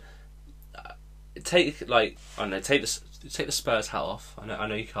honest, take the Spurs hat off. I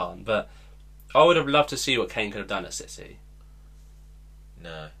know you can't, but I would have loved to see what Kane could have done at City.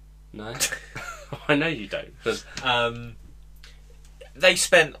 No. I know you don't. Because they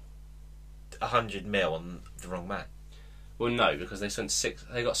spent 100 mil on the wrong man. Well, no, because they spent 60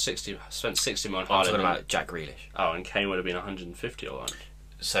 mil on Haaland. I'm talking about Jack Grealish. Oh, and Kane would have been 150 or 100.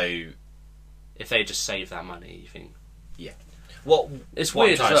 So, if they just saved that money, you think? Yeah. What I'm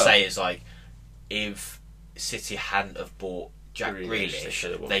trying to say is if City hadn't have bought Jack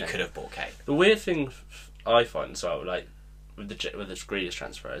Grealish, they could have bought Kane. The weird thing I find as well, with the Grealish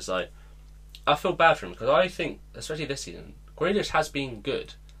transfer, is I feel bad for him because I think, especially this season, Grealish has been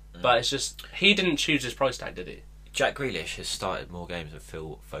good, but it's just he didn't choose his price tag, did he? Jack Grealish has started more games than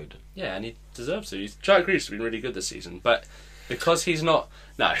Phil Foden. Yeah, and he deserves to. Jack Grealish has been really good this season, but because he's not.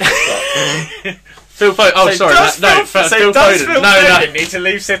 No. Phil Foden. Oh, sorry. Phil Foden. No. Need to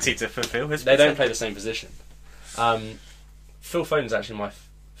leave City to fulfil his. They don't play the same position. Phil Foden's actually my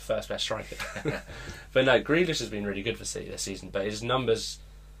first best striker. But no, Grealish has been really good for City this season, but his numbers.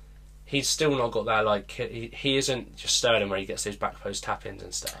 He's still not got that he isn't just Sterling where he gets those back post tap ins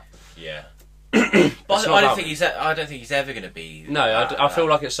and stuff. Yeah. But I don't think he's ever going to be. No, I feel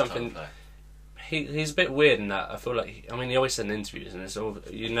like it's something. He's a bit weird in that. I feel like he always said in interviews, and it's all don't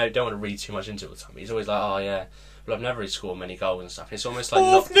want to read too much into it. With he's always like, oh yeah, well I've never really scored many goals and stuff. It's almost like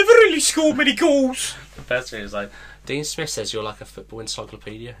I've never really scored many goals. The best thing is Dean Smith says you're like a football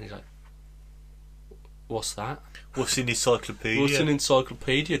encyclopedia, and he's like, what's that? What's an encyclopedia? What's an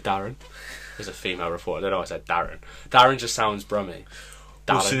encyclopedia, Darren? There's a female reporter. I don't know why I said Darren. Darren just sounds brummy.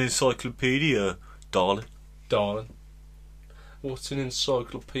 What's an encyclopedia, darling? Darling. What's an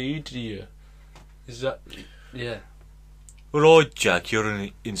encyclopedia? Is that... Yeah. Well, Jack, you're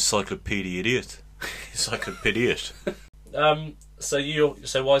an encyclopedia idiot. Encyclopediat.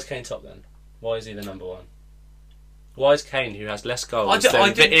 So why is Kane top then? Why is he the number 1? Why is Kane, who has less goals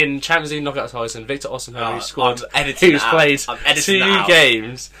in Champions League knockout ties than Victor Osimhen, who's played 2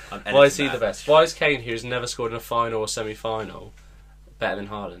 games? Why is he the best? Why is Kane, who's never scored in a final or semi-final, better than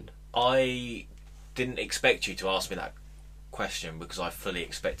Haaland? didn't expect you to ask me that question because I fully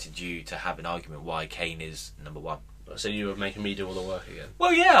expected you to have an argument why Kane is number 1. So you were making me do all the work again.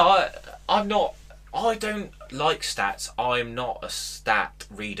 Well, yeah, I'm not. I don't like stats. I'm not a stat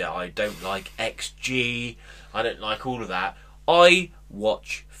reader. I don't like XG. I don't like all of that. I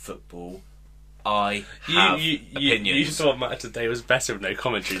watch football. I have opinions. You thought Matt today was better with no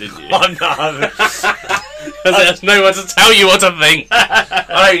commentary, didn't you? Oh no! There's no one to tell you what to think.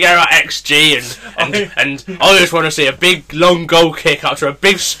 I don't care about XG and I just want to see a big long goal kick after a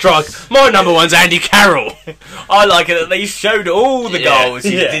big strike. My number 1's Andy Carroll. I like it that they showed all the goals.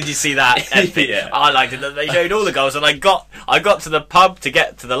 Yeah. Did you see that? Yeah. I liked it that they showed all the goals, and I got to the pub to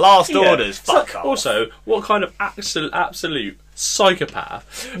get to the last orders. Fuck off. Also, what kind of absolute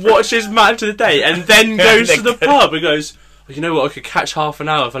psychopath watches Match of the Day and then goes to the pub and goes, oh, you know what, I could catch half an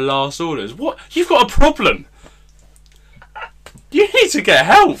hour for last orders. What? You've got a problem. You need to get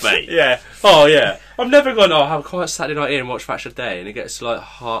help, mate. Yeah. Oh, yeah. I've never gone, oh, have a quiet Saturday night here and watch Match of the Day, and it gets to like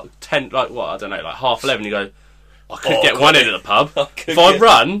half 10, like what, I don't know, like 11:30, you go, I could get one in at the pub. If I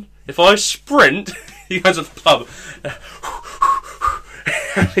run, if I sprint, you go to the pub.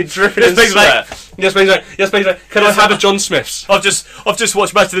 Dripping in sweat. Yes, mate. Can I have a John Smith's? I've just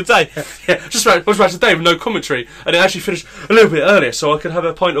watched Match of the Day. Yeah, just watched Match of the Day with no commentary, and it actually finished a little bit earlier, so I could have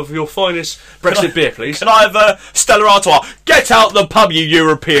a pint of your finest Brexit beer, please. Can I have a Stella Artois? Get out the pub, you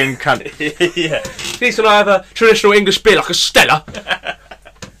European cunt. Yeah. Please, can I have a traditional English beer like a Stella?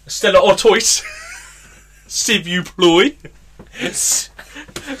 A Stella Artois. S'il vous plaît.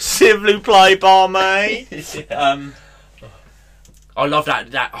 S'il vous plaît, barmaid. I love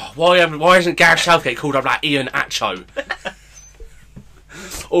that. Oh, why isn't Gareth Southgate called up like Ian Atcho?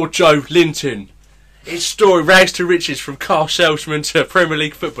 Or Joe Linton? His story, rags to riches from car salesman to Premier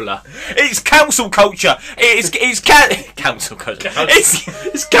League footballer. It's council culture. It's council culture.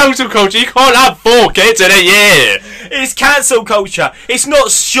 It's council culture. You can't have 4 kids in a year. It's cancel culture. It's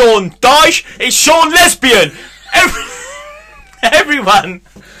not Sean Dyche. It's Sean Lesbian. Everyone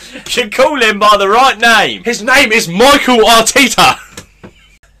should call him by the right name. His name is Michael Arteta.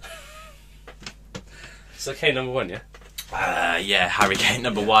 It's okay, number 1, yeah. Yeah, Harry Kane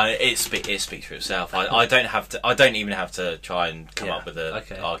number 1. It speaks for itself. I don't even have to try and come up with an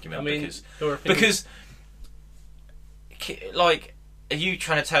argument. I mean, because like, are you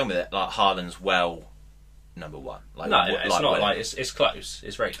trying to tell me that like Haaland's number 1? Like, no, it's not. Like it's close.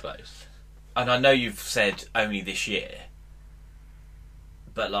 It's very close. And I know you've said only this year,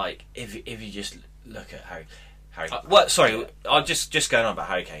 but like if you just look at Harry. Sorry, I'm just going on about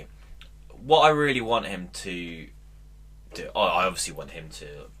Harry Kane. What I really want him to do, I obviously want him to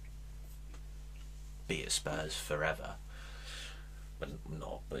be at Spurs forever. But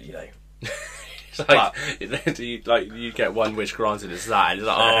not, but you know. It's like, you get one wish granted, it's that. And it's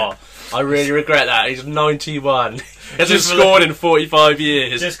like, oh, I really regret that. He's 91. He hasn't scored in 45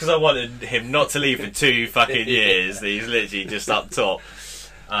 years. Just because I wanted him not to leave for 2 fucking years. He's literally just up top.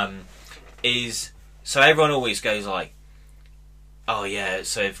 So everyone always goes like, oh yeah,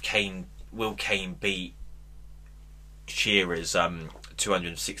 so if will Kane beat Shearer's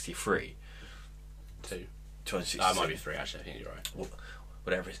 263? 263. That might be 3, actually. I think you're right.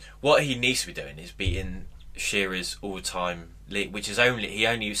 Whatever it is. What he needs to be doing is beating Shearer's all-time league, which is he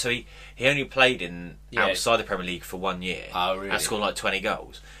only played in outside the Premier League for 1 year. Oh, really? And scored like 20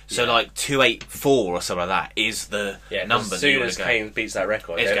 goals. So like 284 or something like that is the number. As soon as Kane beats that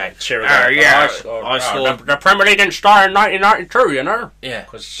record, it's going. I scored. The Premier League didn't start in 1992, you know. Yeah,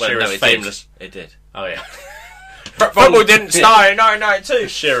 because Shearer's famous. It did. Oh yeah. Football didn't start in 1992.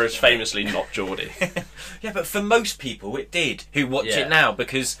 Shearer's famously not Geordie. Yeah, but for most people it did who watch it now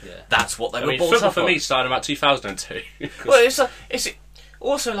because that's what they were brought football up for me started about 2002. Well, it's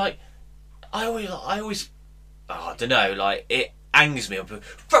also like I always I don't know, like it angers me.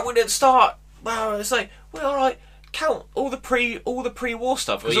 But we didn't start. Well, it's like, well, all right. Count all the pre-war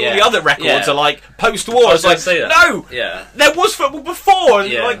stuff because all the other records are like post-war. I was like, say that. No, there was football before.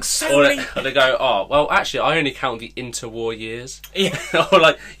 And like so many. They go, oh, well, actually, I only count the interwar years. Yeah, or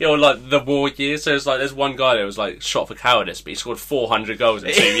like the war years. So it's like there's one guy that was like shot for cowardice, but he scored 400 goals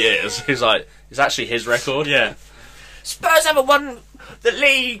in 2 years. He's like, it's actually his record. Yeah, Spurs haven't won the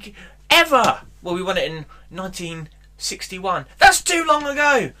league ever. Well, we won it in 1961. That's too long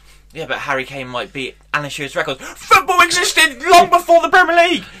ago. Yeah, but Harry Kane might beat Alan Shearer's record. Football existed long before the Premier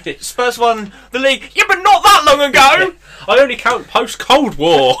League. Spurs won the league. Yeah, but not that long ago. I only count post-Cold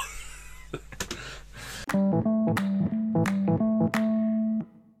War.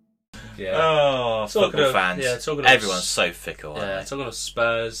 Oh, football fans. Yeah, everyone's so fickle. Yeah, talking of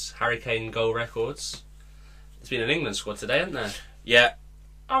Spurs, Harry Kane goal records. There's been an England squad today, hasn't there? Yeah.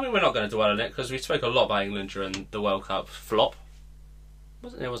 I mean, we're not going to dwell on it because we spoke a lot about England during the World Cup flop.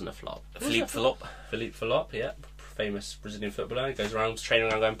 It wasn't a flop. Philippe Philop. Philippe Philop, yeah, famous Brazilian footballer. He goes around training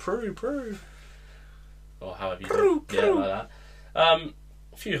around going Peru, or however you do it. Yeah, like that.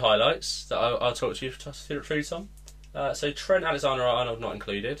 A few highlights that I'll talk to you through, Tom. So Trent Alexander-Arnold not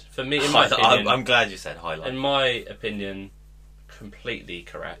included. For me, in my opinion, I'm glad you said highlight. In my opinion, completely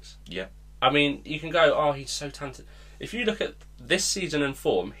correct. Yeah. I mean, you can go, oh, he's so talented. If you look at this season and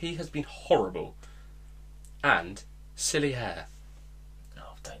form, he has been horrible. And silly hair.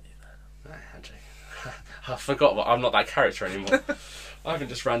 Oh, don't do that. No, Andrew. I forgot I'm not that character anymore. I haven't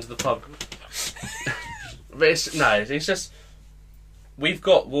just ran to the pub. But it's just... We've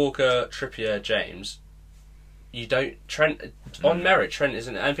got Walker, Trippier, James. You don't... Trent... On merit, Trent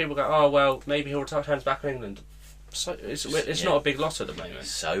isn't... And people go, oh, well, maybe he'll return back in England. So it's not a big loss at the moment.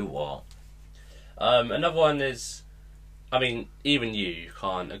 So what? Another one is... I mean, even you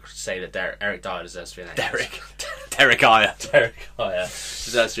can't say that Eric Dyer deserves to be in that Derek Ayer. Derek Ayer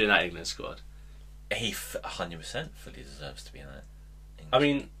deserves to be in that England squad. He 100% fully deserves to be in that England. I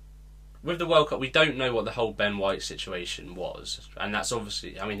mean... With the World Cup, we don't know what the whole Ben White situation was. And that's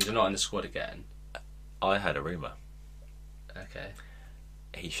obviously... I mean, he's not in the squad again. I had a rumour. Okay.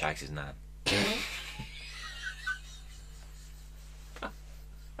 He shags his nan.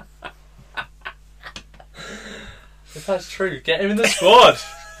 If that's true, get him in the squad.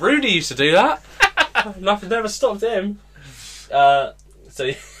 Rooney used to do that. Nothing never stopped him. So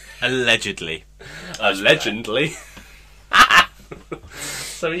Allegedly. Allegedly.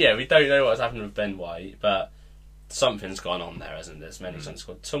 So yeah, we don't know what's happened with Ben White, but something's gone on there, hasn't there? There's many on the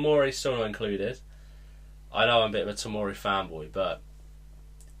squad. Tomori's still not included. I know I'm a bit of a Tomori fanboy, but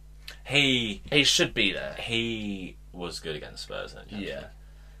he should be there. He was good against Spurs, then. Yeah.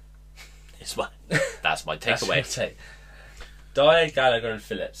 That's my takeaway. Dyer, Gallagher and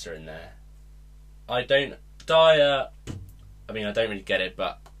Phillips are in there. Dyer, I mean, I don't really get it,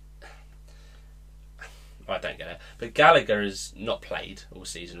 but I don't get it. But Gallagher has not played all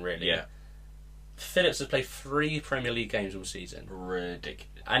season, really. Yeah. Phillips has played 3 Premier League games all season. Ridiculous.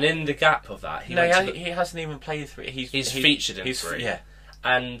 And in the gap of that, he hasn't even played 3. He's featured in 3. Yeah.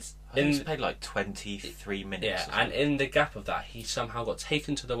 And he's played like 23 minutes. Yeah, and in the gap of that, he somehow got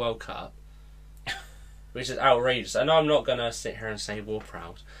taken to the World Cup, which is outrageous. And I'm not going to sit here and say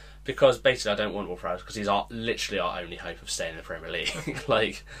Ward-Prowse, because basically I don't want Ward-Prowse, because he's literally our only hope of staying in the Premier League.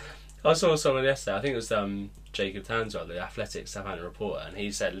 Like, I saw someone yesterday, I think it was Jacob Tanswell, the Athletic Southampton reporter, and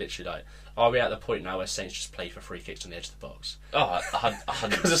he said literally, like, are we at the point now where Saints just play for free kicks on the edge of the box? Oh, 100%.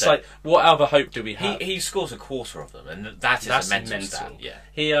 Because it's like, what other hope do we have? He scores a quarter of them, and that's a mental stat. Yeah.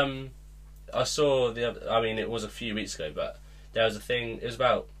 He, I saw it was a few weeks ago, but there was a thing, it was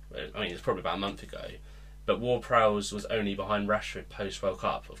probably about a month ago, but Ward-Prowse was only behind Rashford post-World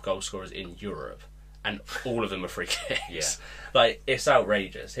Cup of goal scorers in Europe, and all of them were free kicks. Yeah. Like, it's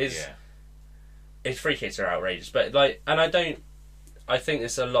outrageous. His free kicks are outrageous, but like, and I think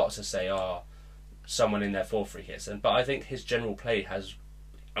it's a lot to say, someone in there for free kicks, but I think his general play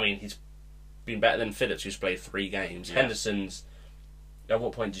he's been better than Phillips, who's played 3 games. Yeah. Henderson's, at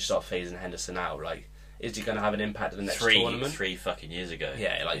what point do you start phasing Henderson out? Like, is he going to have an impact at the next tournament? 3 fucking years ago.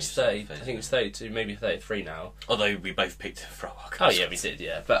 Yeah, like he's 30, I think he's 32, maybe 33 now. Although we both picked him for a while. Oh yeah, we did,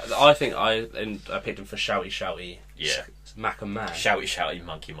 yeah. But I think I picked him for shouty. Yeah. Mac and man. Shouty,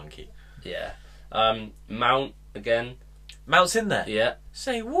 monkey. Yeah. Mount, again. Mount's in there? Yeah.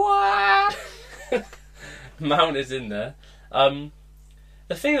 Say what? Mount is in there.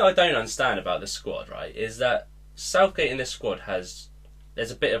 The thing that I don't understand about this squad, right, is that Southgate in this squad there's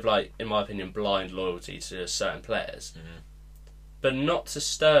a bit of, like, in my opinion, blind loyalty to certain players. Mm-hmm. But not to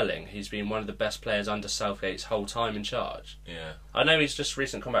Sterling, who's been one of the best players under Southgate's whole time in charge. Yeah. I know he's just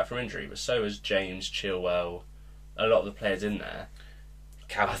recently come back from injury, but so has James, Chilwell, a lot of the players in there.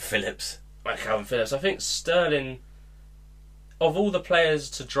 Calvin Phillips. I think Sterling, of all the players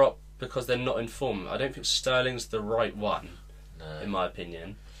to drop because they're not in form, I don't think Sterling's the right one, in my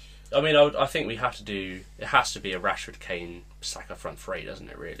opinion. I mean, I think it has to be a Rashford, Kane, Saka front 3, doesn't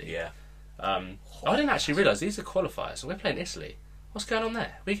it, really? Yeah. I didn't actually realise these are qualifiers, and we're playing Italy. What's going on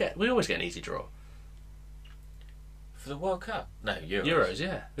there? We always get an easy draw. For the World Cup? No, Euros. Euros,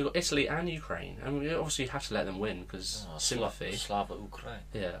 yeah. We've got Italy and Ukraine, and we obviously have to let them win, because sympathy. Slava Ukraine.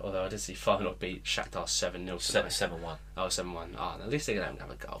 Yeah, although I did see Feyenoord beat Shakhtar 7-0 tonight. 7-1. Oh, 7-1. Oh, at least they don't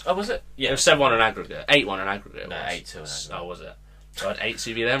have a goal. Oh, was it? Yeah. It was 7-1 in aggregate. 8-1 in aggregate. No, 8-2 in aggregate. Oh, was it? So I'd 8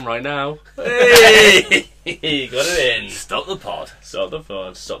 CB right now. Hey! Got it in. Stop the pod. Stop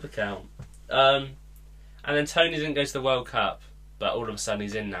the count. And then Tony didn't go to the World Cup, but all of a sudden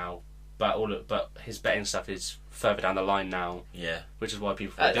he's in now. But his betting stuff is further down the line now. Yeah. Which is why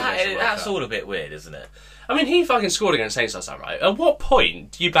people think they should work that's out. all a bit weird, isn't it? I mean, he fucking scored against Saints last time, right? At what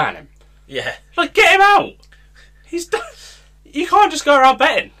point do you ban him? Yeah. Like, get him out! He's done. You can't just go around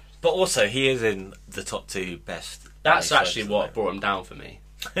betting. But also, he is in the top 2 best. That's actually what brought him down for me.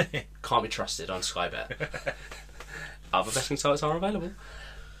 Can't be trusted on Sky Bet. Other betting sites are available.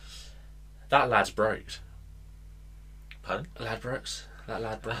 That lad's broke. Pardon? Ladbrokes. That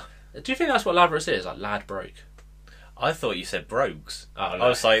lad broke. Do you think that's what Ladbrokes is? Like, lad broke? I thought you said brogues. Oh, no. I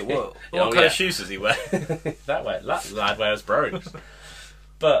was like, what kind of shoes does he wear? That way. Lad wears brogues.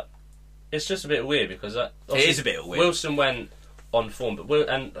 But it's just a bit weird because... it is a bit weird. Wilson went on form, but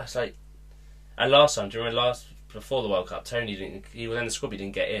and last time, before the World Cup, Tony didn't. He was in the squad, but he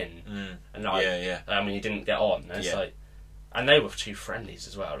didn't get in. And I mean, he didn't get on. And it's like, and they were 2 friendlies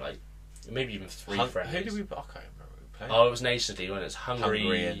as well, like maybe even 3 friendlies. Who did we? I can't remember who we played. Oh, it was Nations League when it was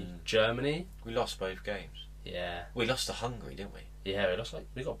Hungary and Germany. We lost both games. Yeah, we lost to Hungary, didn't we? Yeah,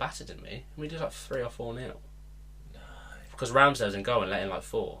 we got battered, didn't we? We did like 3 or 4-0. No, because Ramsey was in goal and let in like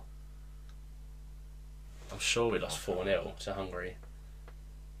 4. I'm sure we lost 4-0 to Hungary.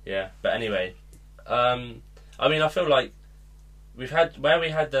 Yeah, but anyway, I mean, I feel like we had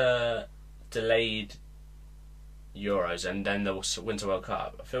the delayed Euros and then the Winter World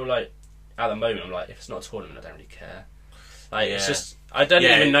Cup. I feel like at the moment, I'm like, if it's not a tournament, I don't really care. Like, it's just, I don't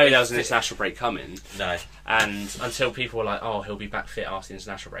even know there was an international break coming. No. And until people were like, oh, he'll be back fit after the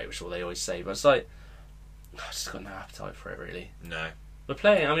international break, which is what they always say. But it's like, I've just got no appetite for it, really. No. We're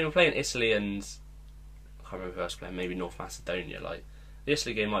playing Italy and I can't remember who else playing, maybe North Macedonia. Like, the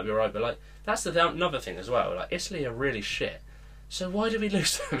Italy game might be alright, but like, that's another thing as well. Like, Italy are really shit. So why did we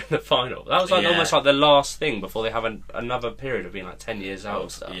lose to them in the final? That was like almost like the last thing before they have another period of being like 10 years out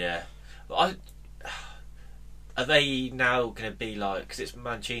and stuff. Yeah. Well, are they now going to be like, because it's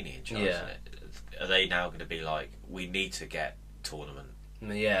Mancini in charge, isn't it? Are they now going to be like, we need to get tournament?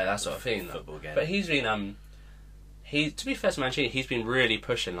 Yeah, that's what I think. Football again. But he's been to be fair to Mancini, he's been really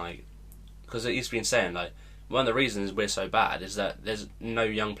pushing, like, because he's been saying like, one of the reasons we're so bad is that there's no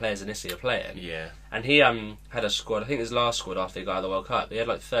young players in Italy are playing. Yeah. And he had a squad, I think his last squad after he got out of the World Cup, he had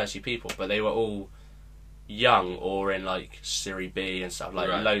like 30 people, but they were all young or in like Serie B and stuff, like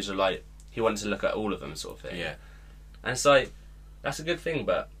loads of like, he wanted to look at all of them sort of thing. Yeah. And it's like, that's a good thing,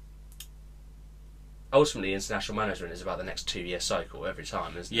 but ultimately international management is about the next 2-year cycle every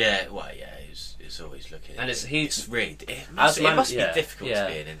time, isn't it? Yeah, well, yeah, it's always looking at and it must be difficult to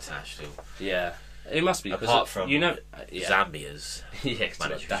be an international. Yeah. It must be, apart from manager Zambia's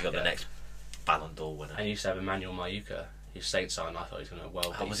manager, who's got the next Ballon d'Or winner. And he used to have Emmanuel Mayuka, who's Saints side, and I thought he was going to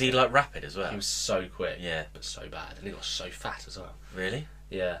well. Was he like rapid as well? He was so quick, yeah, but so bad, and he got so fat as well. Really?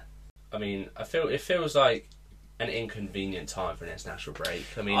 Yeah. I mean, it feels like an inconvenient time for an international break.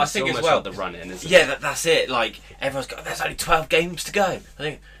 I mean, I think almost as well like the run-in, isn't it? Yeah, that's it. Like everyone's got. There's only 12 games to go. I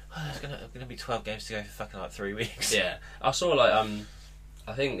think there's gonna be 12 games to go for fucking like 3 weeks. Yeah, I saw like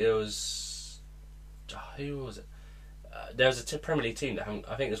I think it was. Who was it? There was a Premier League team that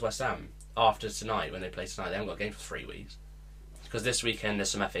I think it was West Ham. After tonight, when they play tonight, they haven't got a game for 3 weeks. Because this weekend there's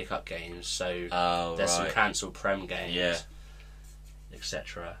some FA Cup games, so there's some cancelled Prem games,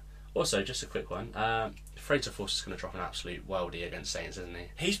 etc. Also, just a quick one. Fraser is going to drop an absolute worldie against Saints, isn't he?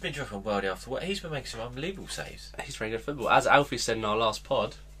 He's been dropping worldie after what? He's been making some unbelievable saves. He's very good at football. As Alfie said in our last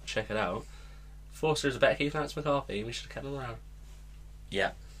pod, check it out. Forster is a better keeper than Alex McCarthy. We should have kept him around.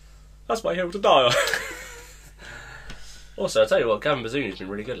 Yeah. That's my hill to die on. Also, I'll tell you what, Gavin Bazuni's been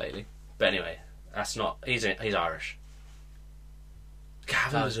really good lately. But anyway, that's not... He's Irish.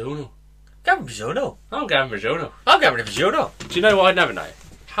 Gavin Bazunu. Gavin Bazunu? I'm Gavin Bazunu. I'm Gavin Bazunu. Do you know what I'd never know?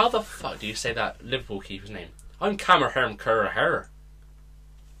 How the fuck do you say that Liverpool keeper's name? I'm Camerherm Curraher.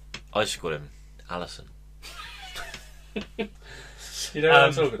 I just call him Allison. You know what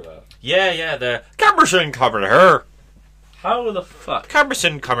I'm talking about? Yeah, the Camerson Curraher. How the fuck?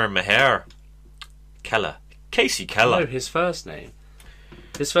 Camerson Curraher. Keller. Casey Keller. No, his first name.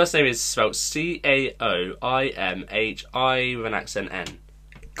 His first name is spelled Caimhi with an accent N.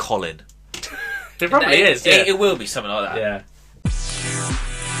 Colin. It probably is, yeah. It will be something like that. Yeah.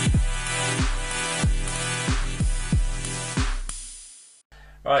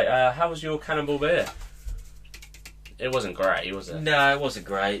 Right, how was your Cannonball beer? It wasn't great, was it? No, it wasn't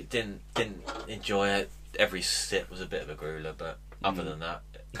great. Didn't enjoy it. Every sip was a bit of a grueler, but other than that,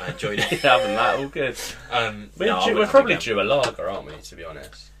 I enjoyed it. Other than that, all good. We're probably due a lager, aren't we, to be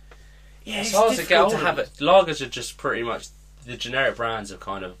honest? Yeah, it's hard to get hold of. Lagers are just pretty much... The generic brands have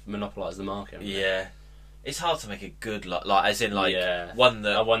kind of monopolised the market. Yeah. It's hard to make a good like as in like Yeah. one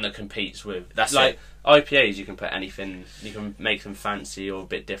that one that competes with. That's like it. IPAs. You can put anything. You can make them fancy or a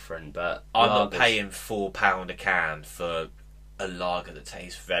bit different. But I'm not lagers- paying £4 a can for a lager that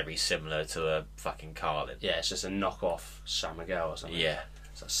tastes very similar to a fucking Carlin. Yeah, it's just a knockoff San Miguel or something. Yeah.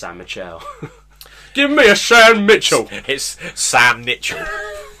 It's like San Michel. Give me a San Mitchell. It's Sam Mitchell.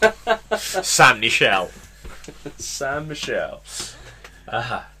 Sam Michel. San Michel.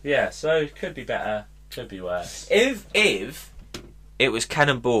 Yeah, so it could be better, could be worse. If it was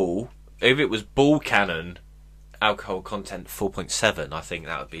Cannonball, if it was Ball Cannon, alcohol content 4.7, I think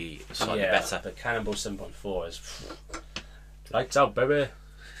that would be slightly better. But Cannonball 7.4 is lights out, baby.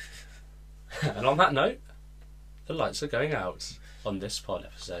 And on that note, the lights are going out on this pod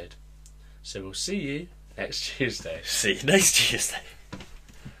episode. So we'll see you next Tuesday. See you next Tuesday.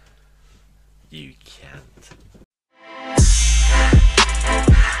 You